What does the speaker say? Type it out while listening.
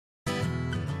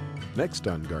Next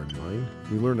on Garden Line,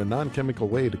 we learn a non-chemical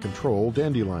way to control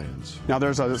dandelions. Now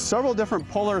there's several different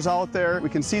pullers out there. We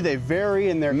can see they vary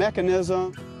in their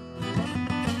mechanism.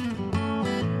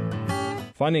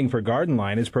 Funding for Garden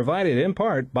Line is provided in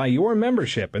part by your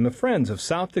membership in the Friends of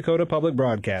South Dakota Public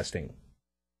Broadcasting.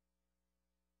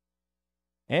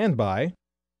 And by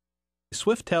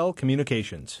Swiftel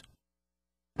Communications.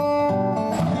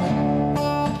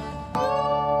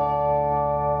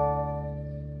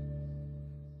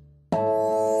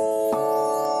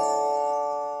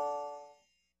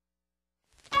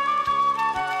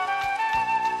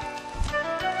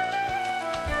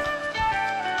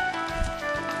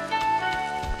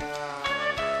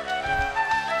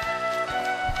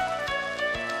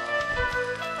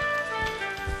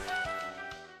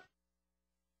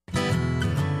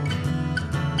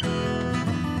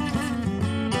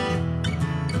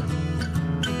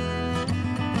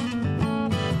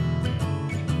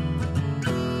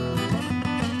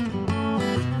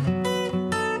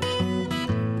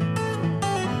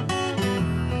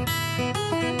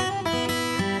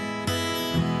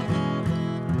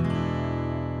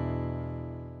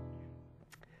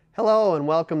 Hello and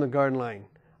welcome to Garden Line.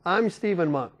 I'm Stephen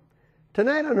Monk.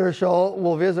 Tonight on our show,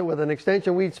 we'll visit with an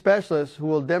extension weed specialist who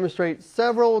will demonstrate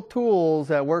several tools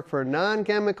that work for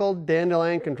non-chemical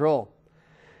dandelion control.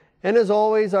 And as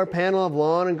always, our panel of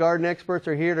lawn and garden experts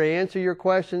are here to answer your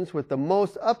questions with the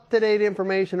most up-to-date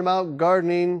information about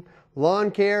gardening,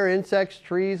 lawn care, insects,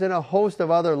 trees, and a host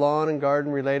of other lawn and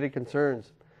garden related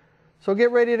concerns. So get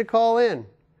ready to call in.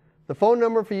 The phone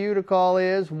number for you to call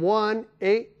is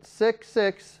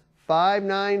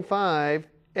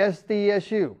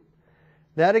 1-866-595-SDSU.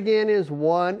 That again is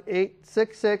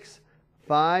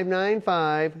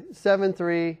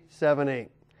 1-866-595-7378.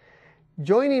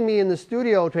 Joining me in the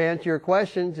studio to answer your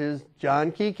questions is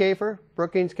John Keykafer,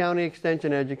 Brookings County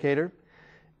Extension Educator,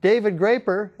 David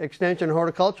Graper, Extension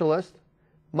Horticulturalist,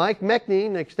 Mike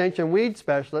Meckney, Extension Weed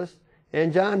Specialist,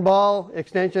 and John Ball,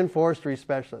 Extension Forestry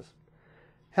Specialist.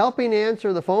 Helping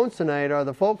answer the phones tonight are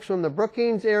the folks from the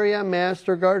Brookings area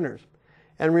Master Gardeners.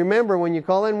 And remember, when you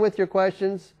call in with your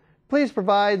questions, please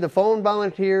provide the phone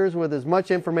volunteers with as much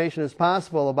information as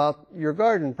possible about your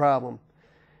garden problem.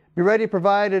 Be ready to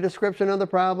provide a description of the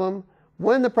problem,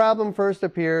 when the problem first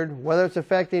appeared, whether it's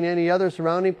affecting any other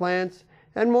surrounding plants,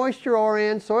 and moisture or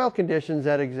and soil conditions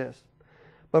that exist.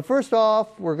 But first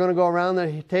off, we're going to go around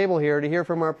the table here to hear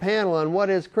from our panel on what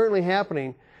is currently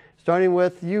happening. Starting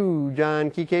with you,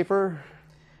 John Keykafer.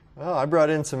 Well, I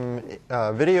brought in some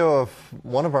video of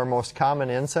one of our most common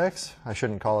insects. I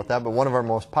shouldn't call it that, but one of our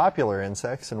most popular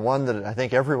insects, and one that I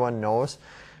think everyone knows.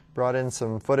 Brought in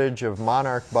some footage of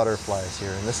monarch butterflies here.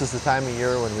 And this is the time of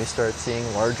year when we start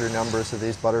seeing larger numbers of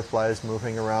these butterflies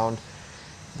moving around.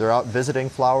 They're out visiting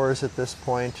flowers at this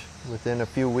point. Within a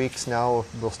few weeks now,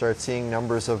 we'll start seeing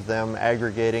numbers of them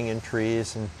aggregating in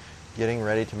trees and getting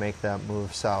ready to make that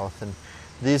move south. And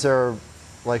these are,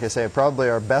 like I say, probably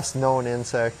our best known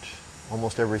insect.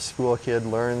 Almost every school kid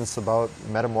learns about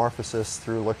metamorphosis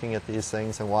through looking at these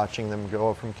things and watching them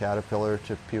go from caterpillar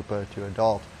to pupa to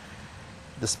adult.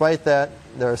 Despite that,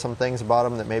 there are some things about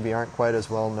them that maybe aren't quite as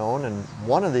well known, and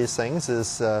one of these things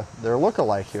is their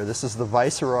look-alike here. This is the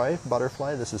viceroy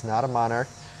butterfly. This is not a monarch.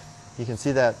 You can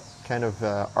see that kind of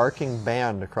arcing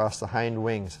band across the hind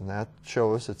wings, and that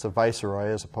shows it's a viceroy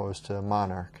as opposed to a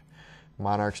monarch.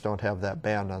 Monarchs don't have that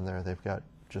band on there. They've got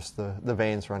just the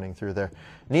veins running through there.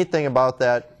 Neat thing about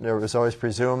that, it was always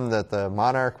presumed that the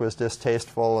monarch was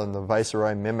distasteful and the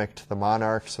viceroy mimicked the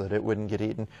monarch so that it wouldn't get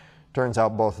eaten. Turns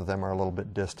out both of them are a little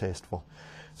bit distasteful.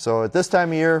 So at this time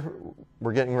of year,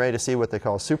 we're getting ready to see what they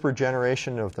call super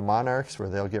generation of the monarchs, where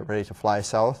they'll get ready to fly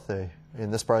south.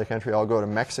 In this part of the country, I'll go to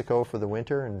Mexico for the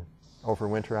winter and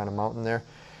overwinter on a mountain there.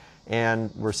 And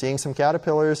we're seeing some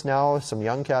caterpillars now, some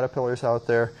young caterpillars out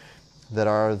there that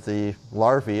are the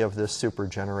larvae of this super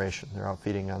generation. They're out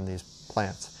feeding on these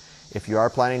plants. If you are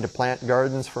planning to plant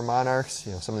gardens for monarchs,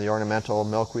 some of the ornamental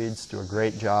milkweeds do a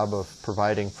great job of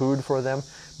providing food for them,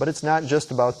 but it's not just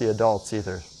about the adults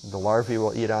either. The larvae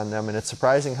will eat on them, and it's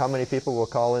surprising how many people will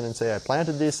call in and say, I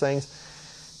planted these things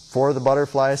for the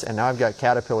butterflies, and now I've got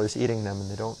caterpillars eating them,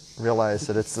 and they don't realize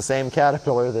that it's the same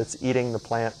caterpillar that's eating the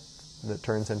plant that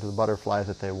turns into the butterfly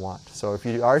that they want. So if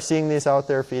you are seeing these out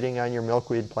there feeding on your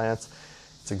milkweed plants,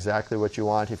 it's exactly what you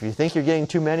want. If you think you're getting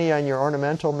too many on your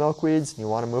ornamental milkweeds and you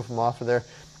want to move them off of there,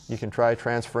 you can try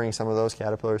transferring some of those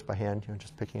caterpillars by hand,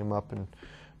 just picking them up and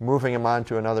moving them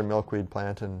onto another milkweed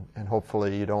plant, and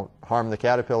hopefully you don't harm the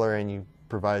caterpillar and you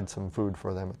provide some food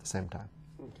for them at the same time.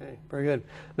 Okay, very good.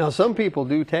 Now, some people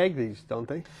do tag these, don't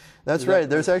they? That's right.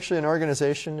 There's actually an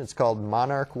organization. It's called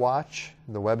Monarch Watch.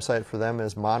 The website for them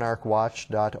is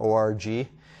monarchwatch.org.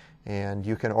 And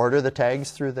you can order the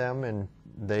tags through them, and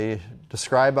they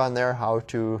describe on there how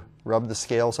to rub the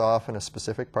scales off in a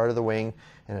specific part of the wing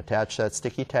and attach that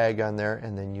sticky tag on there,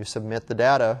 and then you submit the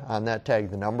data on that tag,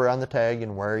 the number on the tag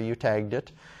and where you tagged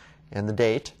it and the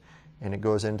date, and it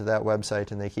goes into that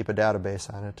website and they keep a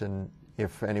database on it, and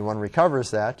if anyone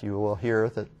recovers that, you will hear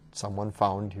that someone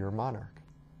found your monarch.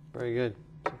 Very good.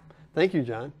 Thank you,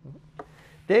 John.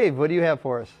 Dave, what do you have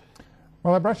for us?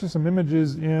 Well, I brought you some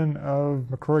images in of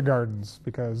McCrory Gardens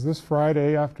because this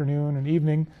Friday afternoon and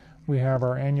evening we have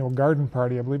our annual garden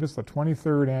party. I believe it's the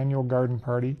 23rd annual garden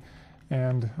party,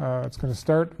 and it's going to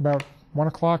start about 1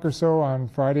 o'clock or so on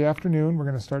Friday afternoon. We're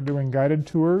going to start doing guided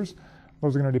tours.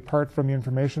 Those are going to depart from the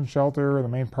information shelter or the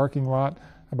main parking lot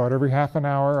about every half an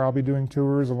hour. I'll be doing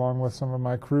tours along with some of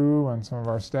my crew and some of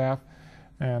our staff,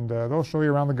 and they'll show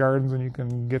you around the gardens and you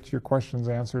can get your questions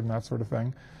answered and that sort of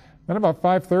thing. Then about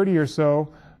 5:30 or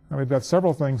so, we've got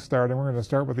several things starting. We're going to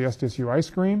start with the SDSU ice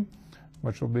cream,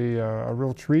 which will be a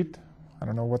real treat. I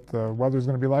don't know what the weather's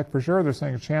going to be like for sure. They're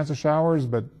saying a chance of showers,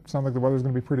 but it sounds like the weather's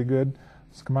going to be pretty good.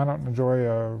 So come on out and enjoy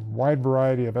a wide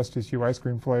variety of SDSU ice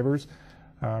cream flavors.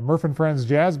 Murph and Friends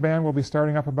Jazz Band will be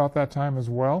starting up about that time as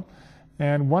well.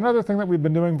 And one other thing that we've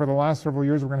been doing for the last several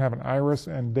years, we're going to have an iris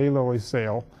and daylily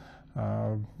sale.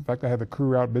 In fact, I had the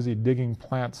crew out busy digging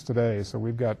plants today, so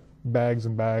we've got bags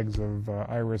and bags of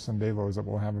iris and daylilies that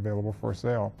we'll have available for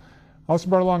sale. I also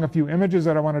brought along a few images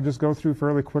that I want to just go through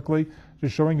fairly quickly,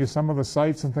 just showing you some of the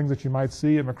sights and things that you might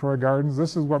see at McCrory Gardens.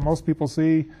 This is what most people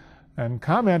see and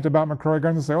comment about McCrory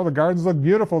Gardens and say, oh, the gardens look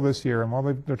beautiful this year. And while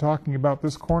they're talking about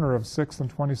this corner of 6th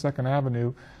and 22nd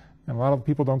Avenue, and a lot of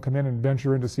people don't come in and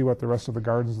venture in to see what the rest of the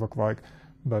gardens look like.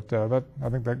 But I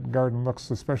think that garden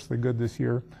looks especially good this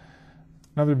year.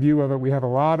 Another view of it, we have a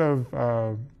lot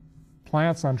of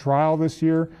plants on trial this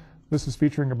year. This is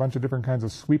featuring a bunch of different kinds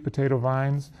of sweet potato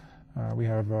vines. We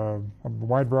have a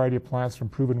wide variety of plants from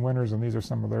proven winners, and these are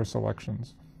some of their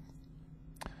selections.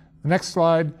 The next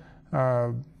slide,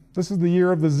 this is the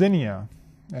year of the zinnia,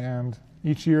 and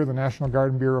each year the National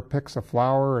Garden Bureau picks a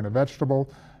flower and a vegetable,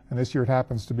 and this year it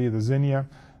happens to be the zinnia.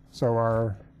 So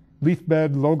our leaf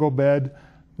bed, logo bed,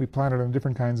 we planted in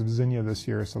different kinds of zinnia this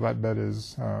year, so that bed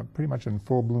is pretty much in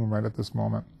full bloom right at this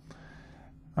moment.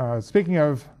 Speaking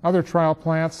of other trial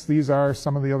plants, these are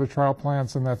some of the other trial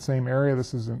plants in that same area.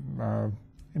 This is in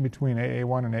between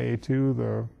AA1 and AA2,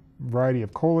 the variety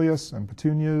of coleus and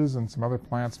petunias and some other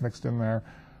plants mixed in there.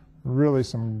 Really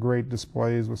some great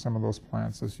displays with some of those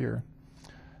plants this year.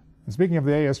 And speaking of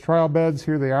the AS trial beds,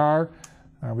 here they are.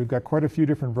 We've got quite a few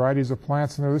different varieties of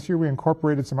plants in there. This year we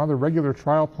incorporated some other regular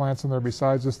trial plants in there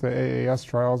besides just the AAS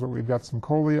trials, but we've got some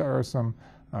colea or some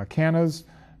cannas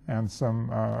and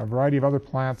a variety of other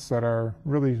plants that are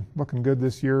really looking good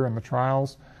this year in the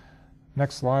trials.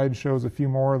 Next slide shows a few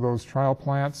more of those trial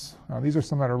plants. These are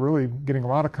some that are really getting a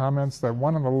lot of comments. That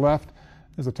one on the left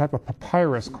is a type of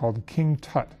papyrus called King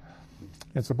Tut.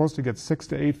 It's supposed to get 6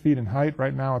 to 8 feet in height.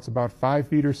 Right now it's about 5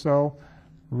 feet or so.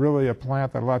 Really a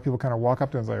plant that a lot of people kind of walk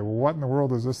up to and say, well, what in the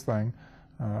world is this thing?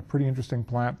 Pretty interesting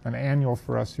plant, an annual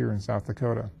for us here in South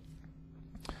Dakota.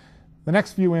 The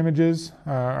next few images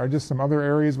are just some other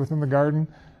areas within the garden.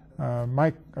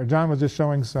 John was just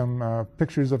showing some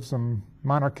pictures of some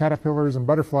monarch caterpillars and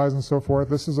butterflies and so forth.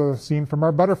 This is a scene from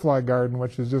our butterfly garden,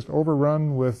 which is just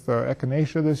overrun with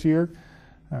echinacea this year.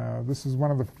 This is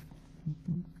one of the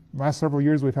last several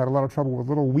years we've had a lot of trouble with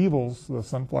little weevils, the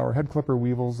sunflower head clipper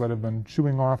weevils that have been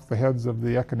chewing off the heads of the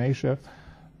echinacea.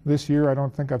 This year I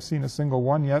don't think I've seen a single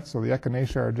one yet, so the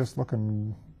echinacea are just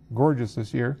looking gorgeous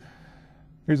this year.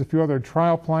 Here's a few other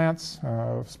trial plants,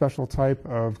 special type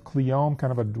of cleome,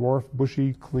 kind of a dwarf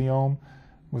bushy cleome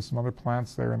with some other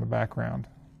plants there in the background.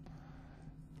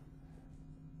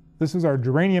 This is our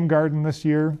geranium garden this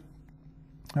year.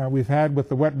 We've had, with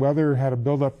the wet weather, had a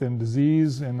buildup in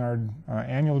disease in our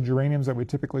annual geraniums that we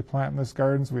typically plant in this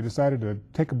garden, so we decided to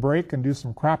take a break and do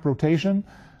some crop rotation.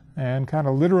 And kind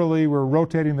of literally we're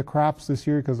rotating the crops this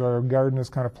year because our garden is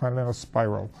kind of planted in a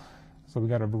spiral. So we've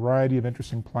got a variety of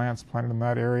interesting plants planted in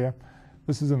that area.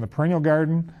 This is in the perennial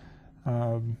garden.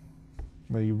 The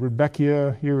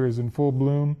Rudbeckia here is in full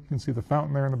bloom. You can see the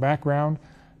fountain there in the background.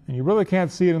 And you really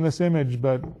can't see it in this image,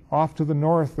 but off to the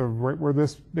north of right where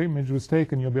this image was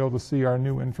taken, you'll be able to see our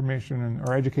new information and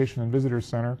our education and visitors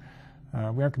center. We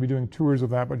aren't going to be doing tours of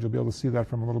that, but you'll be able to see that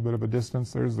from a little bit of a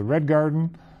distance. There's the red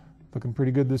garden, looking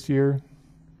pretty good this year.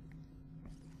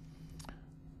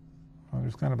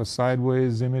 There's kind of a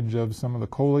sideways image of some of the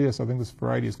coleus. I think this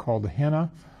variety is called the henna.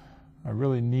 a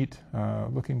really neat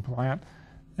looking plant.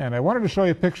 And I wanted to show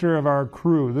you a picture of our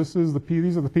crew. These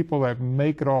are the people that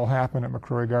make it all happen at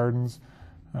McCrory Gardens.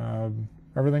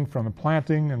 Everything from the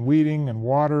planting and weeding and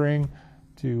watering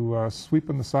to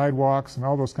sweeping the sidewalks and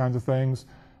all those kinds of things.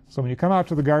 So when you come out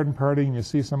to the garden party and you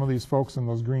see some of these folks in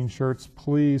those green shirts,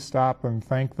 please stop and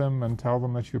thank them and tell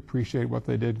them that you appreciate what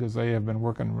they did, because they have been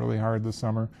working really hard this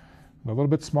summer. A little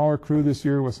bit smaller crew this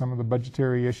year with some of the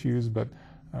budgetary issues, but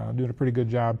doing a pretty good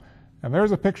job. And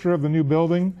there's a picture of the new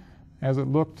building as it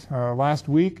looked last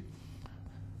week.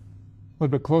 A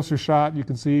little bit closer shot, you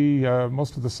can see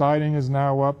most of the siding is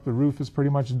now up. The roof is pretty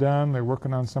much done. They're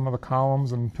working on some of the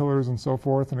columns and pillars and so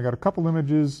forth. And I got a couple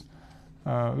images.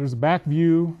 There's a back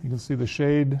view. You can see the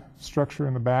shade structure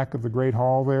in the back of the Great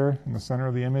Hall there in the center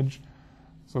of the image.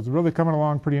 So it's really coming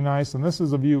along pretty nice. And this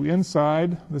is a view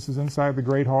inside. This is inside the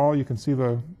Great Hall. You can see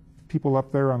the people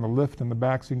up there on the lift in the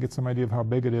back, so you can get some idea of how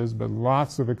big it is, but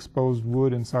lots of exposed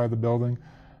wood inside the building.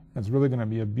 It's really going to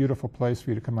be a beautiful place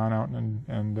for you to come on out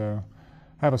and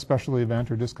have a special event,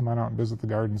 or just come on out and visit the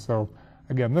garden. So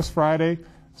again, this Friday,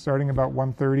 starting about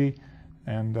 1:30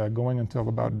 and going until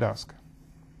about dusk.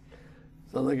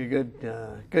 Sounds like a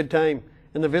good time.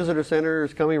 And the visitor center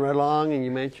is coming right along, and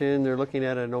you mentioned they're looking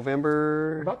at a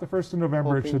November. About the 1st of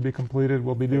November it should be completed.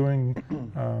 We'll be doing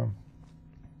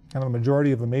kind of the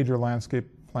majority of the major landscape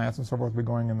plants and so forth will be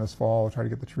going in this fall. We'll try to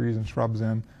get the trees and shrubs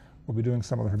in. We'll be doing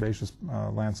some of the herbaceous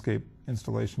landscape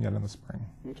installation yet in the spring.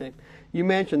 Okay. You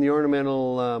mentioned the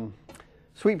ornamental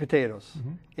sweet potatoes.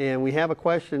 And we have a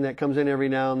question that comes in every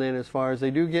now and then as far as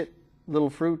they do get little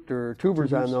fruit or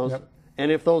tubers on those, yep. And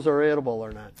if those are edible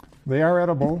or not. They are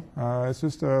edible. It's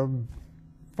just a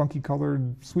funky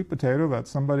colored sweet potato that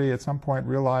somebody at some point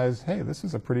realized, hey, this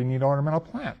is a pretty neat ornamental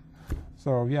plant.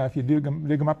 So yeah, if you dig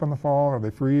them up in the fall, or they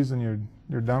freeze and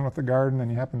you're done with the garden and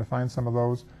you happen to find some of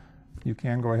those, you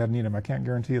can go ahead and eat them. I can't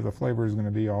guarantee you the flavor is going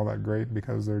to be all that great,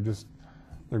 because they're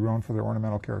grown for their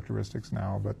ornamental characteristics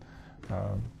now, but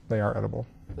they are edible.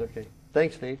 Okay.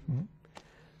 Thanks, Steve.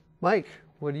 Mike,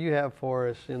 what do you have for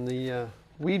us in the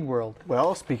weed world?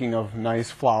 Well, speaking of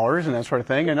nice flowers and that sort of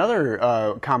thing,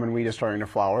 another common weed is starting to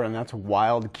flower, and that's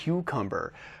wild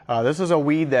cucumber. This is a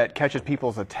weed that catches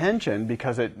people's attention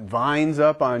because it vines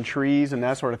up on trees and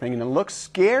that sort of thing, and it looks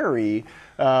scary,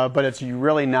 but it's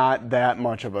really not that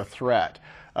much of a threat.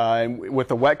 And with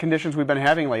the wet conditions we've been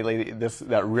having lately,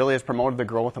 that really has promoted the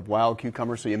growth of wild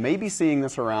cucumber. So you may be seeing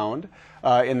this around.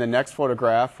 In the next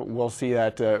photograph, we'll see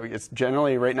that it's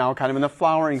generally right now kind of in the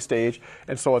flowering stage.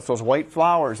 And so it's those white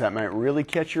flowers that might really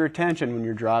catch your attention when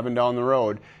you're driving down the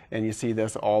road and you see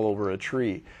this all over a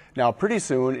tree. Now, pretty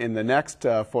soon in the next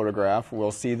photograph,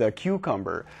 we'll see the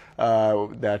cucumber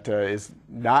that is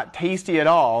not tasty at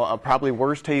all, probably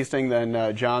worse tasting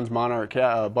than John's monarch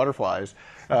butterflies.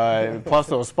 Plus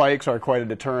those spikes are quite a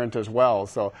deterrent as well.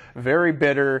 So very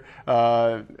bitter,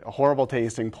 horrible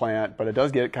tasting plant, but it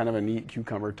does get kind of a neat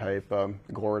cucumber type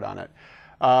gourd on it.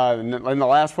 In the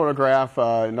last photograph,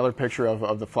 another picture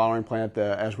of the flowering plant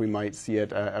as we might see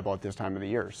it about this time of the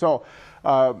year. So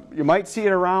you might see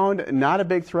it around, not a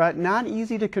big threat, not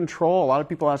easy to control. A lot of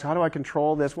people ask, how do I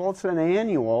control this? Well, it's an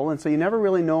annual, and so you never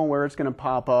really know where it's going to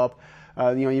pop up.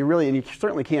 You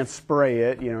certainly can't spray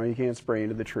it. You can't spray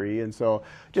into the tree, and so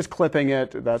just clipping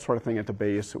it, that sort of thing at the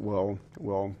base will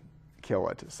kill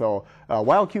it. So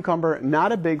wild cucumber,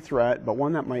 not a big threat, but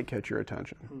one that might catch your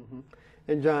attention.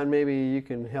 And John, maybe you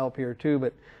can help here too,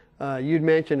 but you'd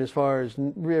mentioned as far as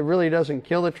it really doesn't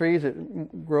kill the trees,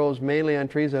 it grows mainly on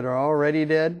trees that are already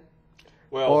dead?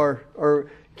 Well,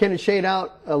 or can it shade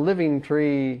out a living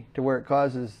tree to where it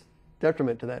causes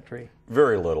detriment to that tree?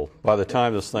 Very little. By the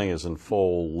time this thing is in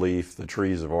full leaf, the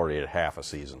trees have already had half a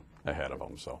season ahead of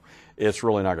them, so it's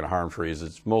really not going to harm trees.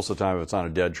 It's most of the time if it's on a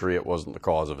dead tree, it wasn't the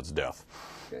cause of its death.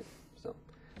 Okay, so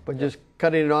but just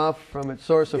cutting it off from its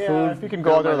source of food. Yeah, if you can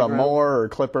go out there with a mower or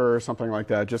clipper or something like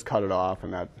that, just cut it off,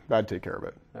 and that'd take care of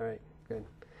it. All right, good.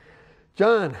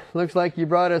 John, looks like you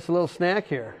brought us a little snack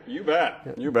here. You bet.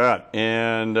 Yep. You bet.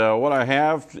 And what I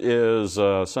have is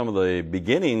some of the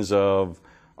beginnings of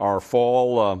our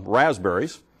fall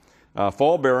raspberries.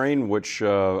 Fall bearing, which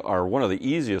are one of the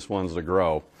easiest ones to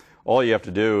grow. All you have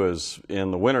to do is,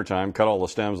 in the wintertime, cut all the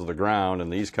stems of the ground,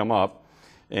 and these come up.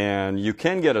 And you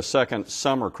can get a second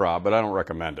summer crop, but I don't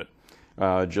recommend it.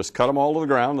 Just cut them all to the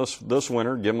ground this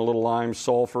winter, give them a little lime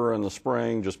sulfur in the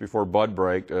spring just before bud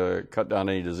break to cut down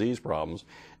any disease problems.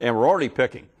 And we're already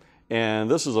picking.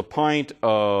 And this is a pint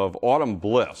of Autumn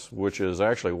Bliss, which is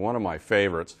actually one of my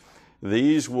favorites.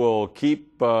 These will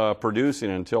keep producing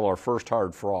until our first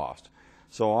hard frost.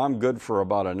 So I'm good for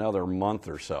about another month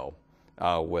or so.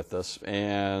 with this,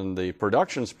 and the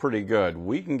production's pretty good.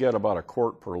 We can get about a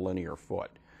quart per linear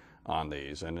foot on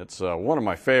these, and it's one of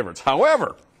my favorites.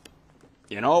 However,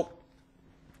 you know,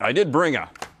 I did bring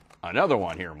another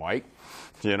one here, Mike,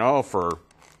 you know, for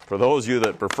those of you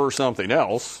that prefer something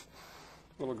else.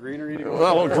 A little greenery to go.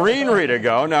 A little greenery to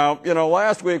go. Now, you know,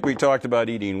 last week we talked about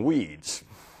eating weeds.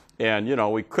 And, you know,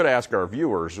 we could ask our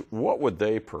viewers, what would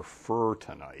they prefer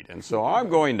tonight? And so I'm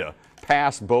going to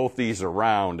pass both these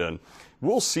around, and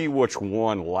we'll see which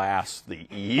one lasts the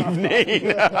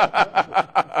evening.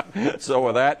 So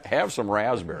with that, have some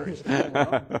raspberries.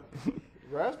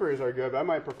 Raspberries are good, but I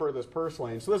might prefer this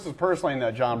purslane. So this is purslane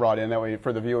that John brought in that way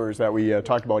for the viewers that we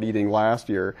talked about eating last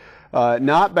year.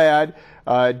 Not bad.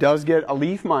 It does get a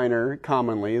leaf miner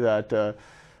commonly that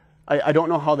I don't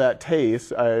know how that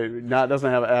tastes.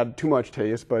 Doesn't add too much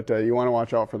taste, but you want to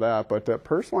watch out for that. But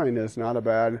purslane is not a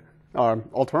bad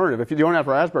alternative. If you don't have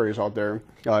raspberries out there,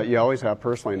 you always have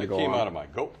purslane to go on. It came out of my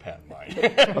goat pen, Mike.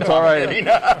 That's all right.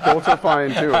 Goats are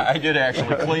fine, too. I did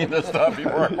actually clean this stuff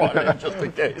before I brought it in, just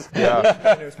in case.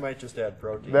 Yeah. This might just add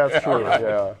protein. That's true,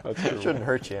 yeah. That's true. It shouldn't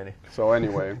hurt you any. So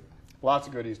anyway, lots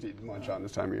of goodies to eat and munch on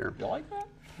this time of year. You like that?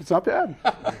 It's not bad.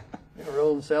 A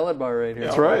rolling salad bar right here.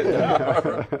 That's right.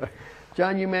 Yeah.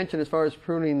 John, you mentioned as far as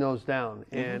pruning those down,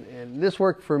 and this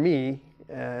worked for me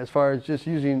as far as just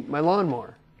using my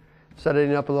lawnmower,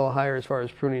 setting it up a little higher as far as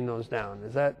pruning those down.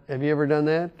 Have you ever done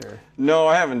that? Or? No,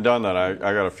 I haven't done that. I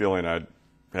got a feeling I'd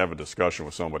have a discussion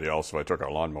with somebody else if I took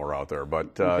our lawnmower out there.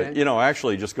 But, Okay. you know,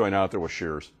 actually just going out there with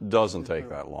shears doesn't take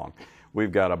that long.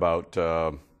 We've got about,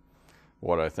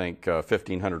 what I think,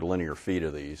 1,500 linear feet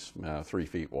of these, 3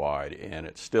 feet wide, and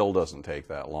it still doesn't take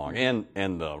that long. And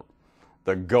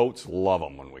the goats love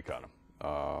them when we cut them.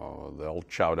 They'll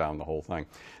chow down the whole thing.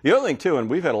 The other thing, too, and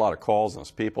we've had a lot of calls on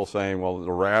this, people saying, well,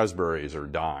 the raspberries are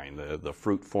dying. The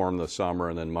fruit formed this summer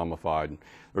and then mummified.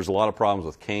 There's a lot of problems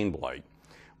with cane blight.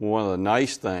 One of the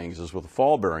nice things is with the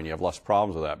fall bearing, you have less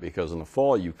problems with that because in the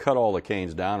fall, you cut all the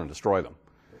canes down and destroy them.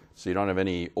 So you don't have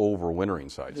any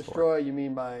overwintering sites for Destroy, you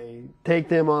mean by take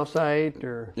them off site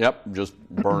or? Yep, just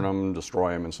burn them,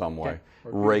 destroy them in some way.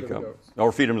 Or Rake feed them to the them. goats.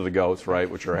 Or feed them to the goats, right,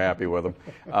 which are happy with them.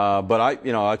 But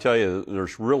I tell you,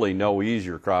 there's really no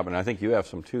easier crop, and I think you have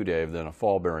some too, Dave, than a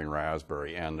fall-bearing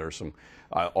raspberry. And there's some,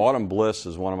 Autumn Bliss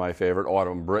is one of my favorite.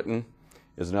 Autumn Britain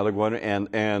is another one.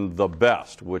 And the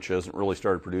best, which hasn't really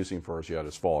started producing for us yet,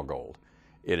 is Fall Gold.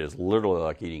 It is literally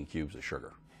like eating cubes of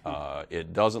sugar.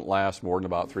 It doesn't last more than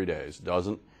about 3 days.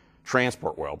 Doesn't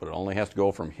transport well, but it only has to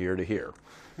go from here to here.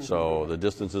 So the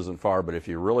distance isn't far, but if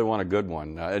you really want a good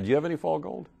one, do you have any Fall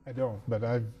Gold? I don't, but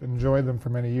I've enjoyed them for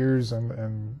many years,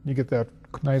 and you get that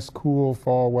nice, cool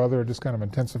fall weather. It just kind of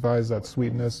intensifies that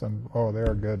sweetness, and oh,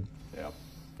 they're good.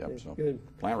 Yep. So Good.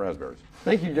 plant raspberries.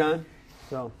 Thank you, John.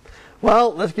 So,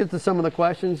 well, let's get to some of the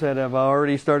questions that have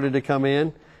already started to come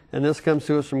in. And this comes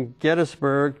to us from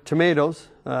Gettysburg. Tomatoes,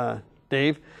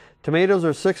 Dave. Tomatoes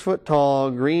are 6 foot tall.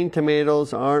 Green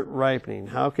tomatoes aren't ripening.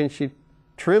 How can she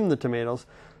trim the tomatoes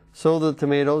so the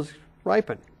tomatoes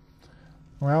ripen?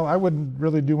 Well, I wouldn't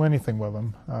really do anything with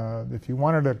them. If you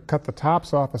wanted to cut the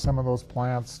tops off of some of those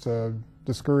plants to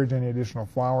discourage any additional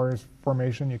flowers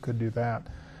formation, you could do that.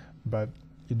 But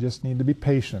you just need to be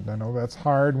patient. I know that's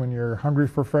hard when you're hungry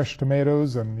for fresh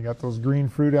tomatoes and you got those green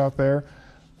fruit out there.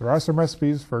 There are some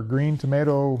recipes for green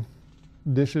tomato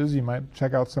dishes. You might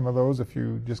check out some of those if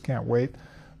you just can't wait,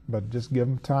 but just give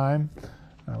them time.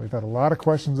 We've had a lot of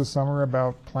questions this summer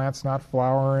about plants not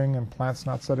flowering and plants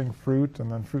not setting fruit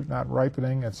and then fruit not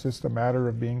ripening. It's just a matter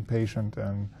of being patient,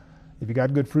 and if you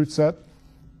got good fruit set,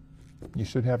 you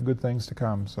should have good things to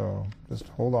come, so just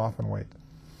hold off and wait.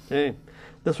 Okay.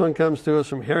 This one comes to us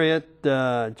from Harriet.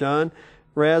 John,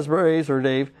 raspberries, or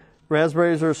Dave,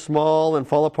 raspberries are small and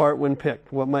fall apart when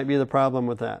picked. What might be the problem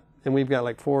with that? And we've got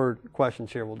like 4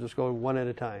 questions here. We'll just go one at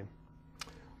a time.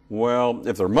 Well,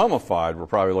 if they're mummified, we're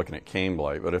probably looking at cane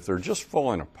blight. But if they're just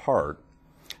falling apart,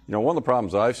 you know, one of the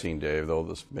problems I've seen, Dave, though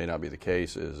this may not be the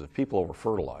case, is if people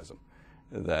over-fertilize them,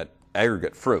 that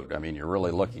aggregate fruit, I mean, you're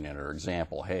really looking at an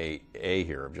example, A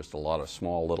here, of just a lot of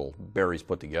small little berries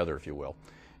put together, if you will.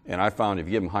 And I found if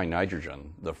you give them high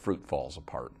nitrogen, the fruit falls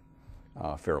apart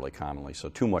fairly commonly. So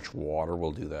too much water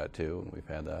will do that, too, and we've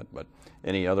had that. But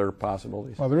any other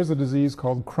possibilities? Well, there is a disease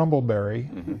called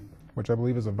crumbleberry, which I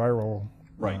believe is a viral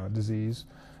disease.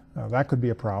 That could be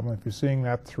a problem. If you're seeing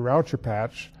that throughout your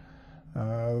patch,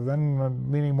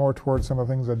 then leaning more towards some of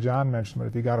the things that John mentioned, but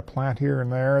if you got a plant here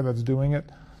and there that's doing it,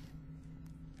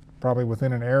 probably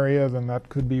within an area, then that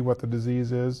could be what the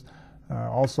disease is.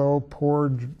 Also,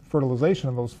 poor fertilization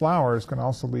of those flowers can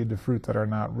also lead to fruit that are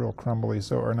not real crumbly,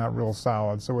 or not real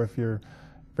solid. So if you're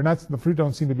the fruit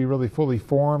don't seem to be really fully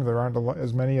formed. There aren't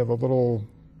as many of the little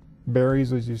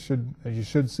berries as you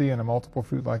should see in a multiple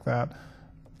fruit like that.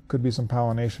 Could be some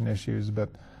pollination issues, but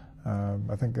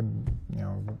I think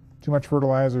too much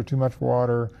fertilizer, too much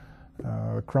water,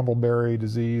 crumbleberry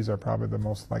disease are probably the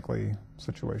most likely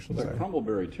situations The there.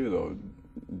 crumbleberry too, though.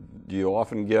 Do you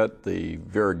often get a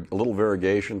little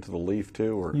variegation to the leaf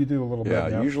too, or You do a little bit. yeah?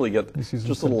 Yep. You usually get You see some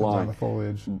just a little symptoms on line. the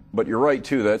foliage. But you're right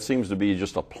too. That seems to be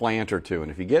just a plant or two,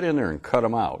 and if you get in there and cut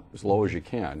them out as low as you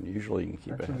can, usually you can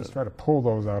keep Actually, ahead just of try to pull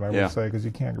those out, I Yeah. would say, because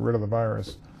you can't get rid of the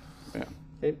virus. it.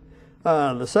 Yeah. Okay.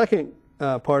 The second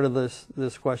part of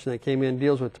this question that came in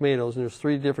deals with tomatoes, and there's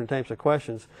 3 different types of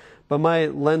questions, but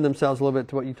might lend themselves a little bit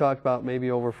to what you talked about,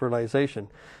 maybe over fertilization.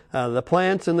 The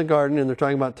plants in the garden, and they're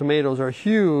talking about tomatoes, are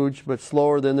huge but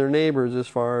slower than their neighbors as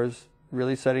far as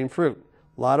really setting fruit.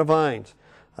 A lot of vines.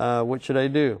 What should I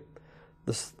do?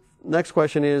 The next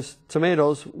question is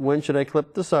tomatoes. When should I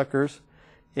clip the suckers?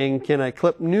 And can I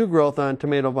clip new growth on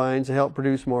tomato vines to help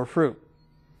produce more fruit?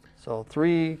 So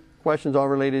 3 questions all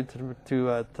related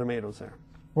to tomatoes there.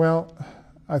 Well,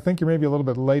 I think you're maybe a little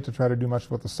bit late to try to do much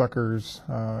with the suckers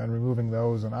and removing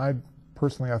those, and I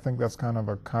think that's kind of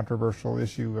a controversial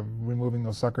issue of removing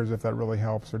those suckers, if that really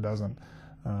helps or doesn't.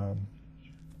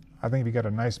 I think if you get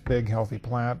a nice big healthy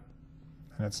plant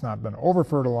and it's not been over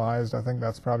fertilized, I think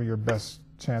that's probably your best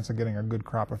chance of getting a good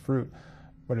crop of fruit.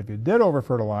 But if you did over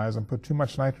fertilize and put too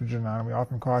much nitrogen on it, we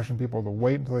often caution people to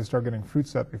wait until they start getting fruit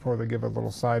set before they give a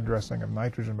little side dressing of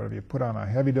nitrogen. But if you put on a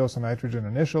heavy dose of nitrogen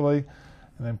initially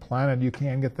and then plant it, you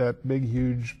can get that big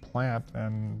huge plant,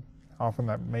 and often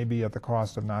that may be at the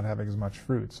cost of not having as much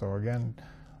fruit. So again,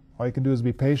 all you can do is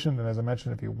be patient, and as I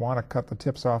mentioned, if you want to cut the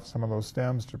tips off some of those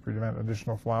stems to prevent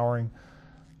additional flowering,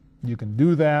 you can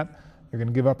do that. You're going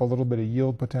to give up a little bit of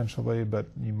yield potentially, but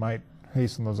you might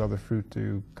hasten those other fruit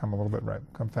to come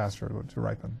come faster to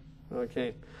ripen.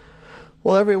 Okay.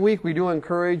 Well, every week we do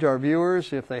encourage our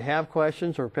viewers, if they have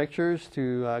questions or pictures,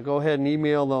 to go ahead and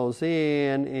email those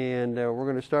in, and we're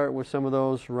going to start with some of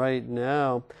those right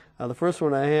now. The first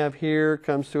one I have here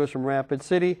comes to us from Rapid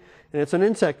City, and it's an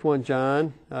insect one,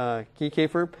 John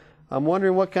Kiekefer. I'm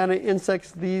wondering what kind of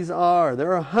insects these are.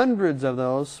 There are hundreds of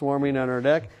those swarming on our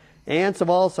deck, ants of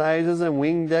all sizes and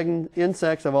winged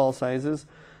insects of all sizes.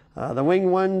 The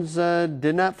winged ones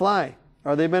did not fly.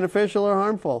 Are they beneficial or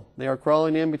harmful? They are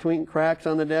crawling in between cracks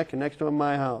on the deck and next to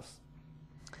my house.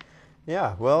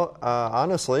 Yeah, well,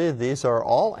 honestly, these are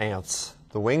all ants,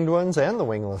 the winged ones and the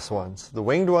wingless ones. The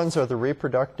winged ones are the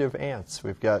reproductive ants.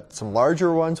 We've got some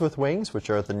larger ones with wings,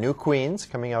 which are the new queens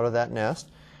coming out of that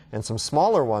nest, and some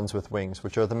smaller ones with wings,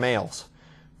 which are the males.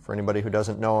 For anybody who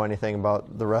doesn't know anything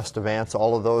about the rest of ants,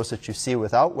 all of those that you see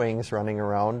without wings running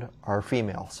around are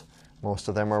females. Most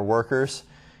of them are workers.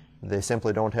 They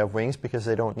simply don't have wings because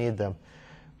they don't need them.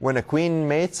 When a queen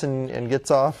mates and gets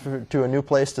off to a new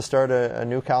place to start a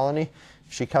new colony,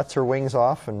 she cuts her wings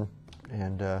off and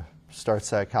starts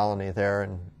that colony there,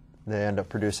 and they end up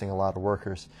producing a lot of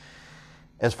workers.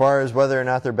 As far as whether or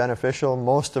not they're beneficial,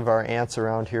 most of our ants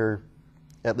around here,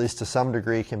 at least to some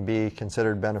degree, can be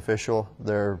considered beneficial.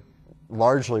 They're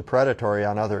largely predatory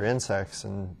on other insects,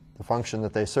 and the function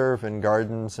that they serve in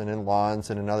gardens and in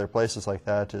lawns and in other places like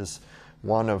that is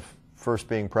one of first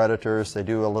being predators. They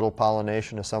do a little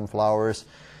pollination of some flowers.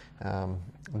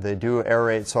 They do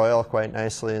aerate soil quite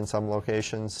nicely in some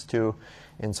locations too.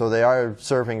 And so they are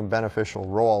serving a beneficial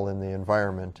role in the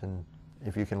environment. And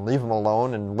if you can leave them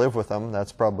alone and live with them,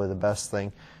 that's probably the best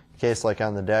thing. In case like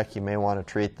on the deck, you may want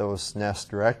to treat those nests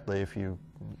directly if you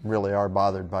really are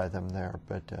bothered by them there.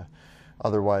 But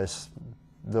otherwise,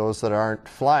 those that aren't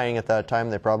flying at that time,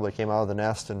 they probably came out of the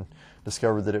nest and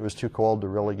discovered that it was too cold to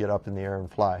really get up in the air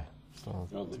and fly. So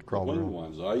The winged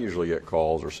ones, I usually get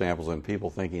calls or samples and people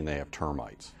thinking they have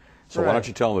termites. So Right. why don't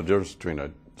you tell them the difference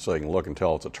between so you can look and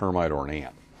tell it's a termite or an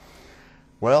ant?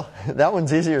 Well, that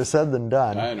one's easier said than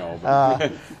done. I know.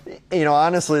 But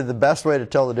Honestly, the best way to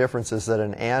tell the difference is that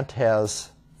an ant has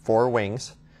 4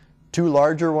 wings, 2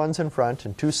 larger ones in front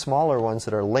and 2 smaller ones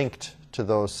that are linked to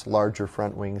those larger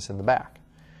front wings in the back.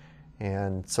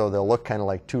 And so they'll look kind of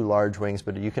like 2 large wings,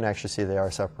 but you can actually see they are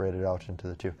separated out into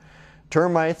the 2.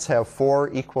 Termites have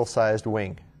 4 equal-sized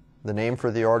wings. The name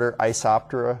for the order,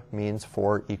 Isoptera, means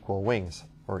 4 equal wings,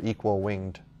 or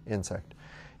equal-winged insect.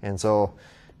 And so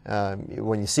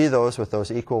when you see those with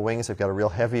those equal wings, they've got a real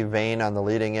heavy vein on the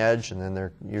leading edge, and then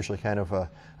they're usually kind of a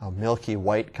milky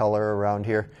white color around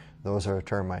here. Those are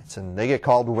termites. And they get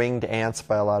called winged ants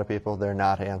by a lot of people. They're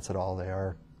not ants at all. They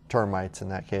are termites in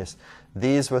that case.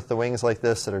 These with the wings like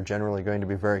this that are generally going to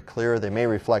be very clear, they may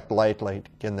reflect light like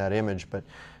in that image, but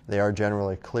they are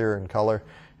generally clear in color.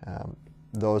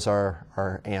 those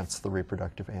are ants, the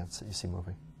reproductive ants that you see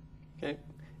moving. Okay.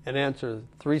 And ants are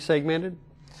three-segmented?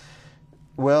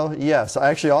 Well, yes.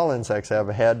 Actually, all insects have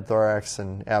a head, thorax,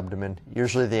 and abdomen.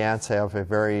 Usually the ants have a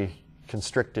very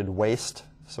constricted waist,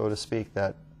 so to speak.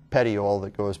 That petiole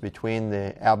that goes between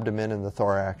the abdomen and the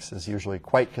thorax is usually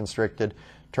quite constricted.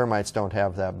 Termites don't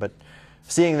have that, but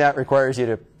seeing that requires you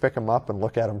to pick them up and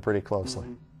look at them pretty closely.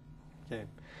 Mm-hmm. Okay.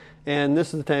 And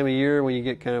this is the time of year when you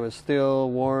get kind of a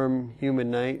still, warm, humid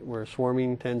night where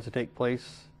swarming tends to take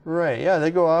place. Right, yeah,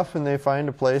 they go off and they find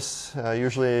a place,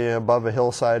 usually above a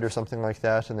hillside or something like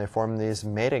that, and they form these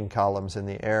mating columns in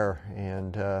the air.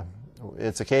 And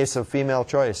it's a case of female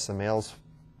choice. The males,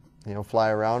 fly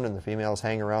around, and the females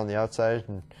hang around the outside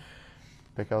and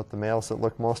pick out the males that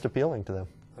look most appealing to them.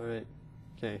 All right.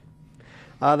 Okay.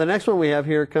 The next one we have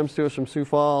here comes to us from Sioux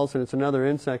Falls, and it's another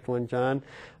insect one, John.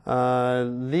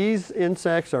 These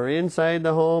insects are inside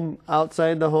the home,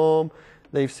 outside the home.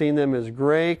 They've seen them as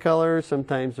gray colors.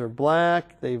 Sometimes they're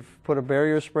black. They've put a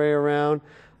barrier spray around.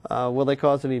 Will they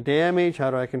cause any damage?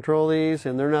 How do I control these?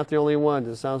 And they're not the only ones.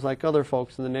 It sounds like other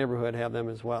folks in the neighborhood have them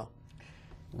as well.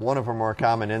 One of our more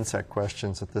common insect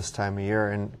questions at this time of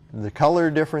year, and the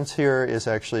color difference here is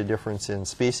actually a difference in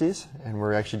species, and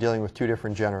we're actually dealing with two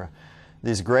different genera.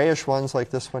 These grayish ones like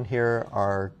this one here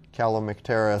are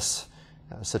Calomicteris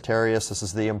ceterius. This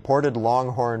is the imported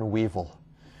longhorn weevil.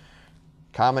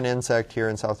 Common insect here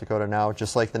in South Dakota now.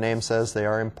 Just like the name says, they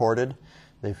are imported.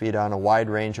 They feed on a wide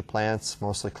range of plants,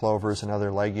 mostly clovers and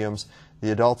other legumes.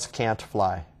 The adults can't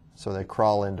fly, so they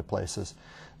crawl into places.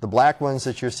 The black ones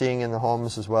that you're seeing in the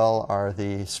homes as well are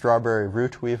the strawberry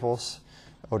root weevils.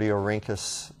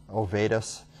 Odeorhynchus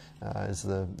ovatus is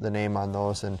the name on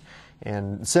those.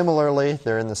 And similarly,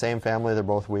 they're in the same family. They're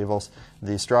both weevils.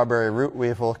 The strawberry root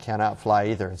weevil cannot fly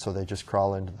either, and so they just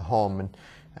crawl into the home.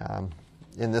 And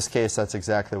in this case, that's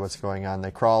exactly what's going on.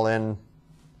 They crawl in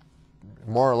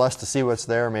more or less to see what's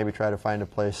there, maybe try to find a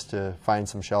place to find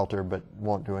some shelter, but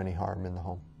won't do any harm in the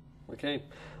home. Okay.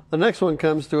 The next one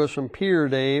comes to us from Pierre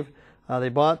Dave. They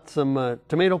bought some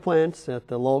tomato plants at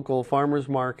the local farmer's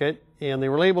market, and they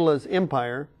were labeled as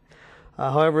Empire.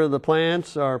 However, the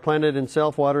plants are planted in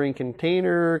self-watering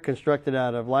container, constructed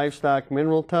out of livestock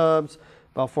mineral tubs,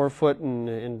 about 4 foot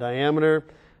in diameter.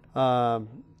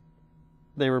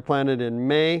 They were planted in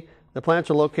May. The plants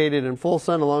are located in full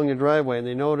sun along the driveway, and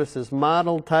they noticed this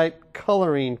mottled type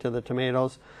coloring to the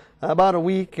tomatoes about a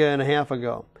week and a half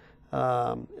ago.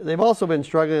 They've also been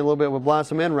struggling a little bit with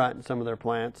blossom end rot in some of their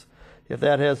plants, if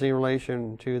that has any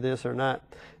relation to this or not.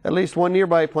 At least one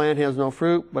nearby plant has no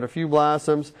fruit, but a few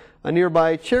blossoms. A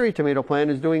nearby cherry tomato plant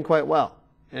is doing quite well.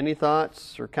 Any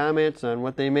thoughts or comments on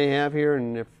what they may have here,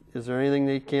 and is there anything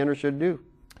they can or should do?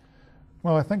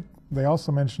 Well, I think they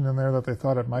also mentioned in there that they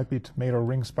thought it might be tomato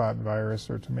ring spot virus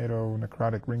or tomato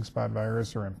necrotic ring spot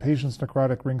virus or impatiens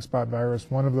necrotic ring spot virus.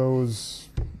 One of those,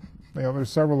 there's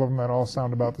several of them that all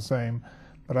sound about the same,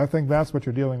 but I think that's what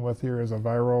you're dealing with here is a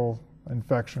viral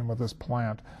infection with this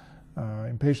plant.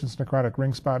 Impatiens necrotic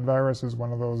ring spot virus is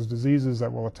one of those diseases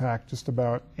that will attack just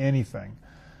about anything.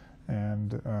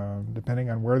 And depending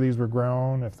on where these were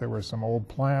grown, if there were some old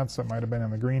plants that might have been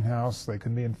in the greenhouse, they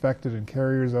can be infected and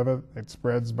carriers of it. It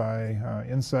spreads by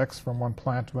insects from one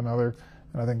plant to another,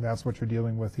 and I think that's what you're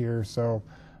dealing with here. So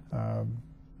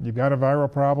you've got a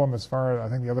viral problem. As far as I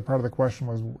think the other part of the question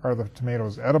was, are the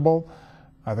tomatoes edible?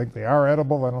 I think they are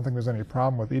edible. I don't think there's any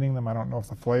problem with eating them. I don't know if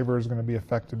the flavor is going to be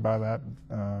affected by that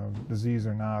disease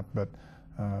or not, but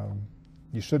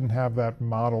you shouldn't have that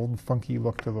mottled, funky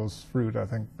look to those fruit. I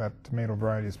think that tomato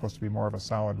variety is supposed to be more of a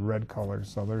solid red color,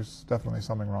 so there's definitely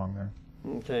something wrong there.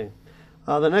 Okay.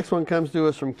 The next one comes to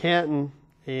us from Canton,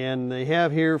 and they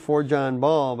have here for John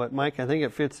Ball, but Mike, I think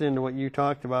it fits into what you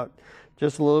talked about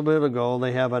just a little bit ago.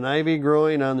 They have an ivy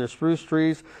growing on their spruce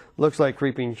trees, looks like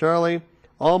Creeping Charlie,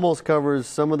 almost covers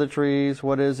some of the trees.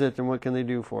 What is it, and what can they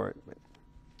do for it?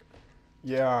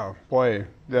 Yeah, boy,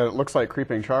 that looks like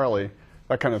Creeping Charlie.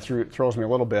 That kind of throws me a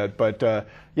little bit, but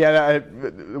yeah,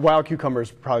 wild cucumber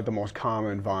is probably the most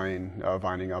common vining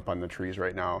up on the trees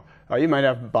right now. You might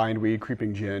have bindweed,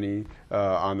 creeping jenny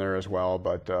on there as well,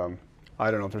 but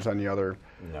I don't know if there's any other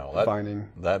vining.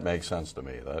 That makes sense to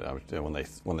me.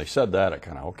 When they said that, it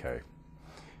kind of okay,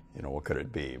 what could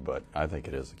it be? But I think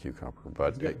it is a cucumber.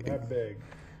 But it's that big.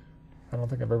 I don't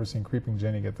think I've ever seen Creeping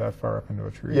Jenny get that far up into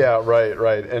a tree. Yeah, right,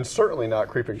 right. And certainly not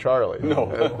Creeping Charlie. No.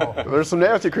 There's some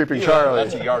nasty Creeping Charlie.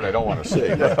 That's a yard I don't want to see.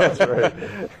 That's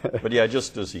right. But yeah,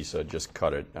 just as he said, just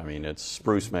cut it. I mean,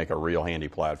 spruce make a real handy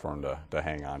platform to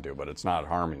hang on to, but it's not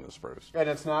harming the spruce. And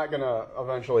it's not going to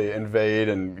eventually invade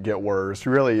and get worse.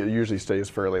 Really, it usually stays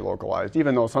fairly localized,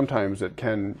 even though sometimes it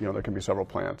can, you know, there can be several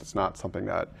plants. It's not something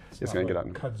that is going to get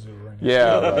on. Kudzu or anything.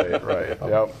 Yeah, right.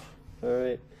 Yep. All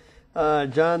right.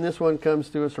 John, this one comes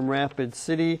to us from Rapid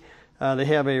City. They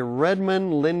have a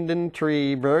Redmond linden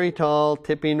tree, very tall,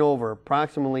 tipping over,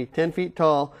 approximately 10 feet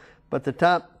tall, but the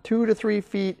top 2 to 3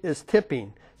 feet is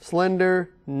tipping. Slender,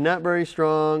 not very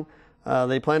strong.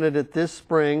 They planted it this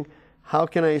spring. How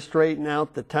can I straighten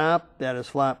out the top that is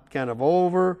flopped kind of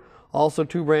over? Also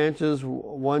 2 branches,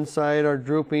 one side are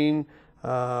drooping.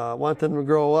 Want them to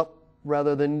grow up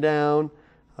rather than down.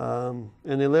 And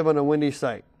they live on a windy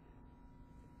site.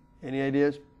 Any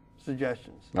ideas,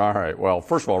 suggestions? All right. Well,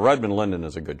 first of all, Redmond linden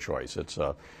is a good choice. It's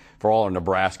for all our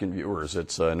Nebraskan viewers,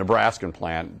 it's a Nebraskan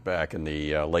plant back in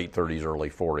the late 30s,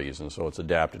 early 40s, and so it's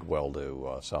adapted well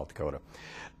to South Dakota.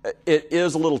 It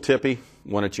is a little tippy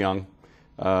when it's young.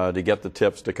 To get the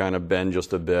tips to kind of bend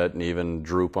just a bit and even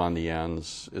droop on the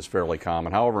ends is fairly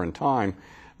common. However, in time,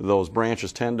 those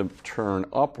branches tend to turn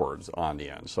upwards on the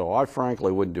end. So I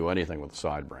frankly wouldn't do anything with the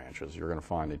side branches. You're going to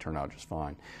find they turn out just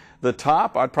fine. The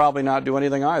top, I'd probably not do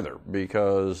anything either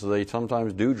because they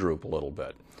sometimes do droop a little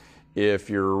bit. If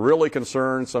you're really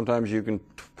concerned, sometimes you can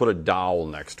put a dowel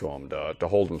next to them to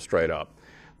hold them straight up.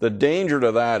 The danger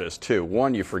to that is two.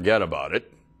 One, you forget about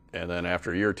it, and then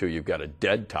after a year or two, you've got a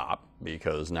dead top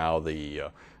because now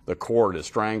the cord has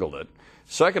strangled it.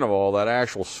 Second of all, that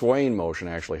actual swaying motion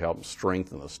actually helps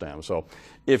strengthen the stem. So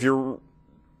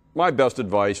my best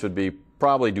advice would be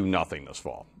probably do nothing this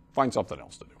fall. Find something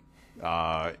else to do.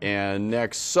 And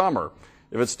next summer,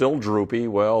 if it's still droopy,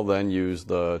 well, then use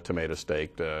the tomato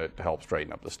stake to help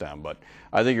straighten up the stem. But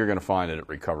I think you're going to find that it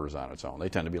recovers on its own. They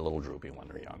tend to be a little droopy when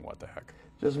they're young. What the heck?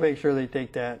 Just make sure they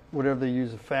take that, whatever they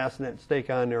use to fasten that stake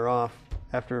on there off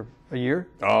after a year?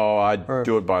 Oh, I'd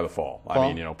do it by the fall. I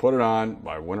mean, you know, put it on,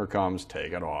 by winter comes,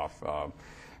 take it off.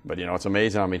 But, you know, it's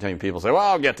amazing how many times people say, well,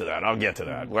 I'll get to that, I'll get to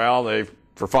that. Well,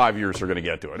 for 5 years, they're going to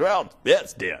get to it. Well,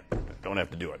 it's dead. Don't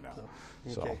have to do it now.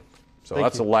 Okay. So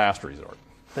that's the last resort.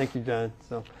 Thank you, John.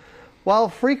 So, while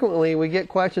frequently we get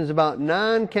questions about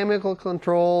non-chemical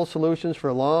control solutions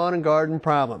for lawn and garden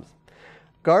problems,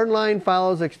 Garden Line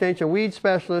follows Extension weed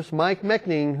specialist Mike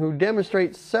Meckning, who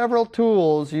demonstrates several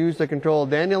tools used to control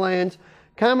dandelions,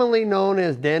 commonly known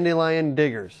as dandelion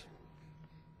diggers.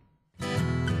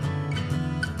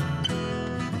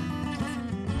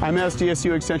 I'm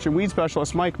SDSU Extension weed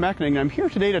specialist Mike Meckning, and I'm here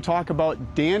today to talk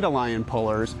about dandelion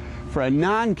pullers for a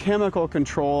non-chemical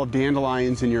control of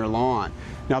dandelions in your lawn.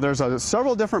 Now there's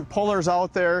several different pullers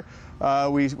out there.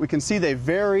 We can see they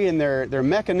vary in their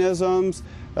mechanisms,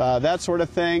 that sort of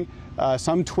thing.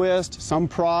 Some twist, some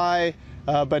pry,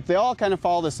 but they all kind of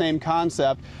follow the same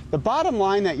concept. The bottom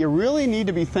line that you really need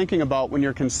to be thinking about when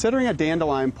you're considering a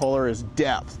dandelion puller is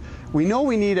depth. We know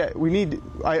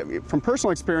from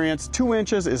personal experience, 2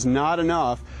 inches is not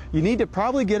enough. You need to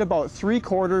probably get about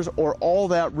 3/4 or all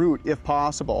that root if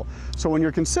possible. So when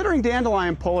you're considering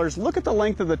dandelion pullers, look at the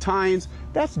length of the tines.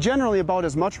 That's generally about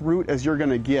as much root as you're going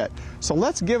to get. So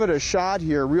let's give it a shot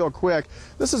here real quick.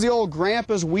 This is the old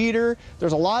Grandpa's weeder.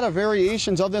 There's a lot of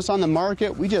variations of this on the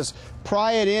market. We just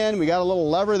pry it in. We got a little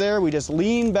lever there. We just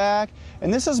lean back.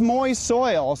 And this is moist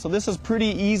soil, so this is pretty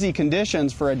easy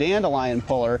conditions for a dandelion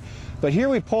puller. But here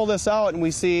we pull this out and we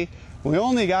see we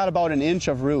only got about 1 inch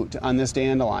of root on this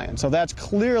dandelion. So that's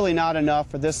clearly not enough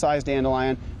for this size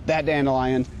dandelion. That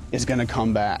dandelion is going to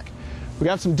come back. We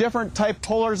got some different type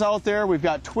pullers out there. We've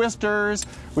got twisters.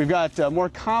 We've got more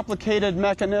complicated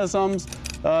mechanisms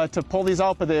to pull these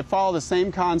out, but they follow the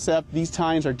same concept. These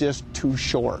tines are just too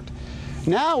short.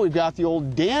 Now we've got the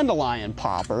old dandelion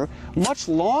popper, much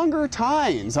longer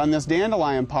tines on this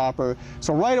dandelion popper.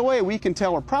 So right away we can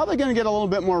tell we're probably going to get a little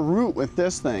bit more root with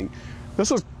this thing. This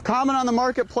was common on the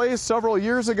marketplace several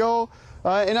years ago,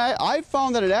 and I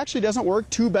found that it actually doesn't work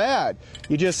too bad.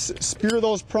 You just spear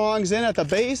those prongs in at the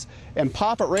base and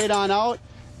pop it right on out,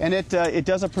 and it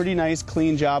does a pretty nice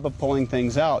clean job of pulling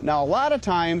things out. Now a lot of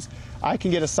times I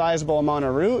can get a sizable amount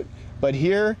of root, but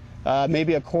here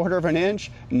maybe 1/4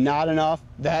 inch, not enough.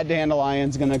 That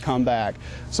dandelion's going to come back.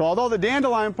 So although the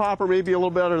dandelion popper may be a little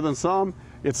better than some,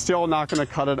 it's still not going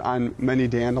to cut it on many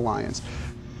dandelions.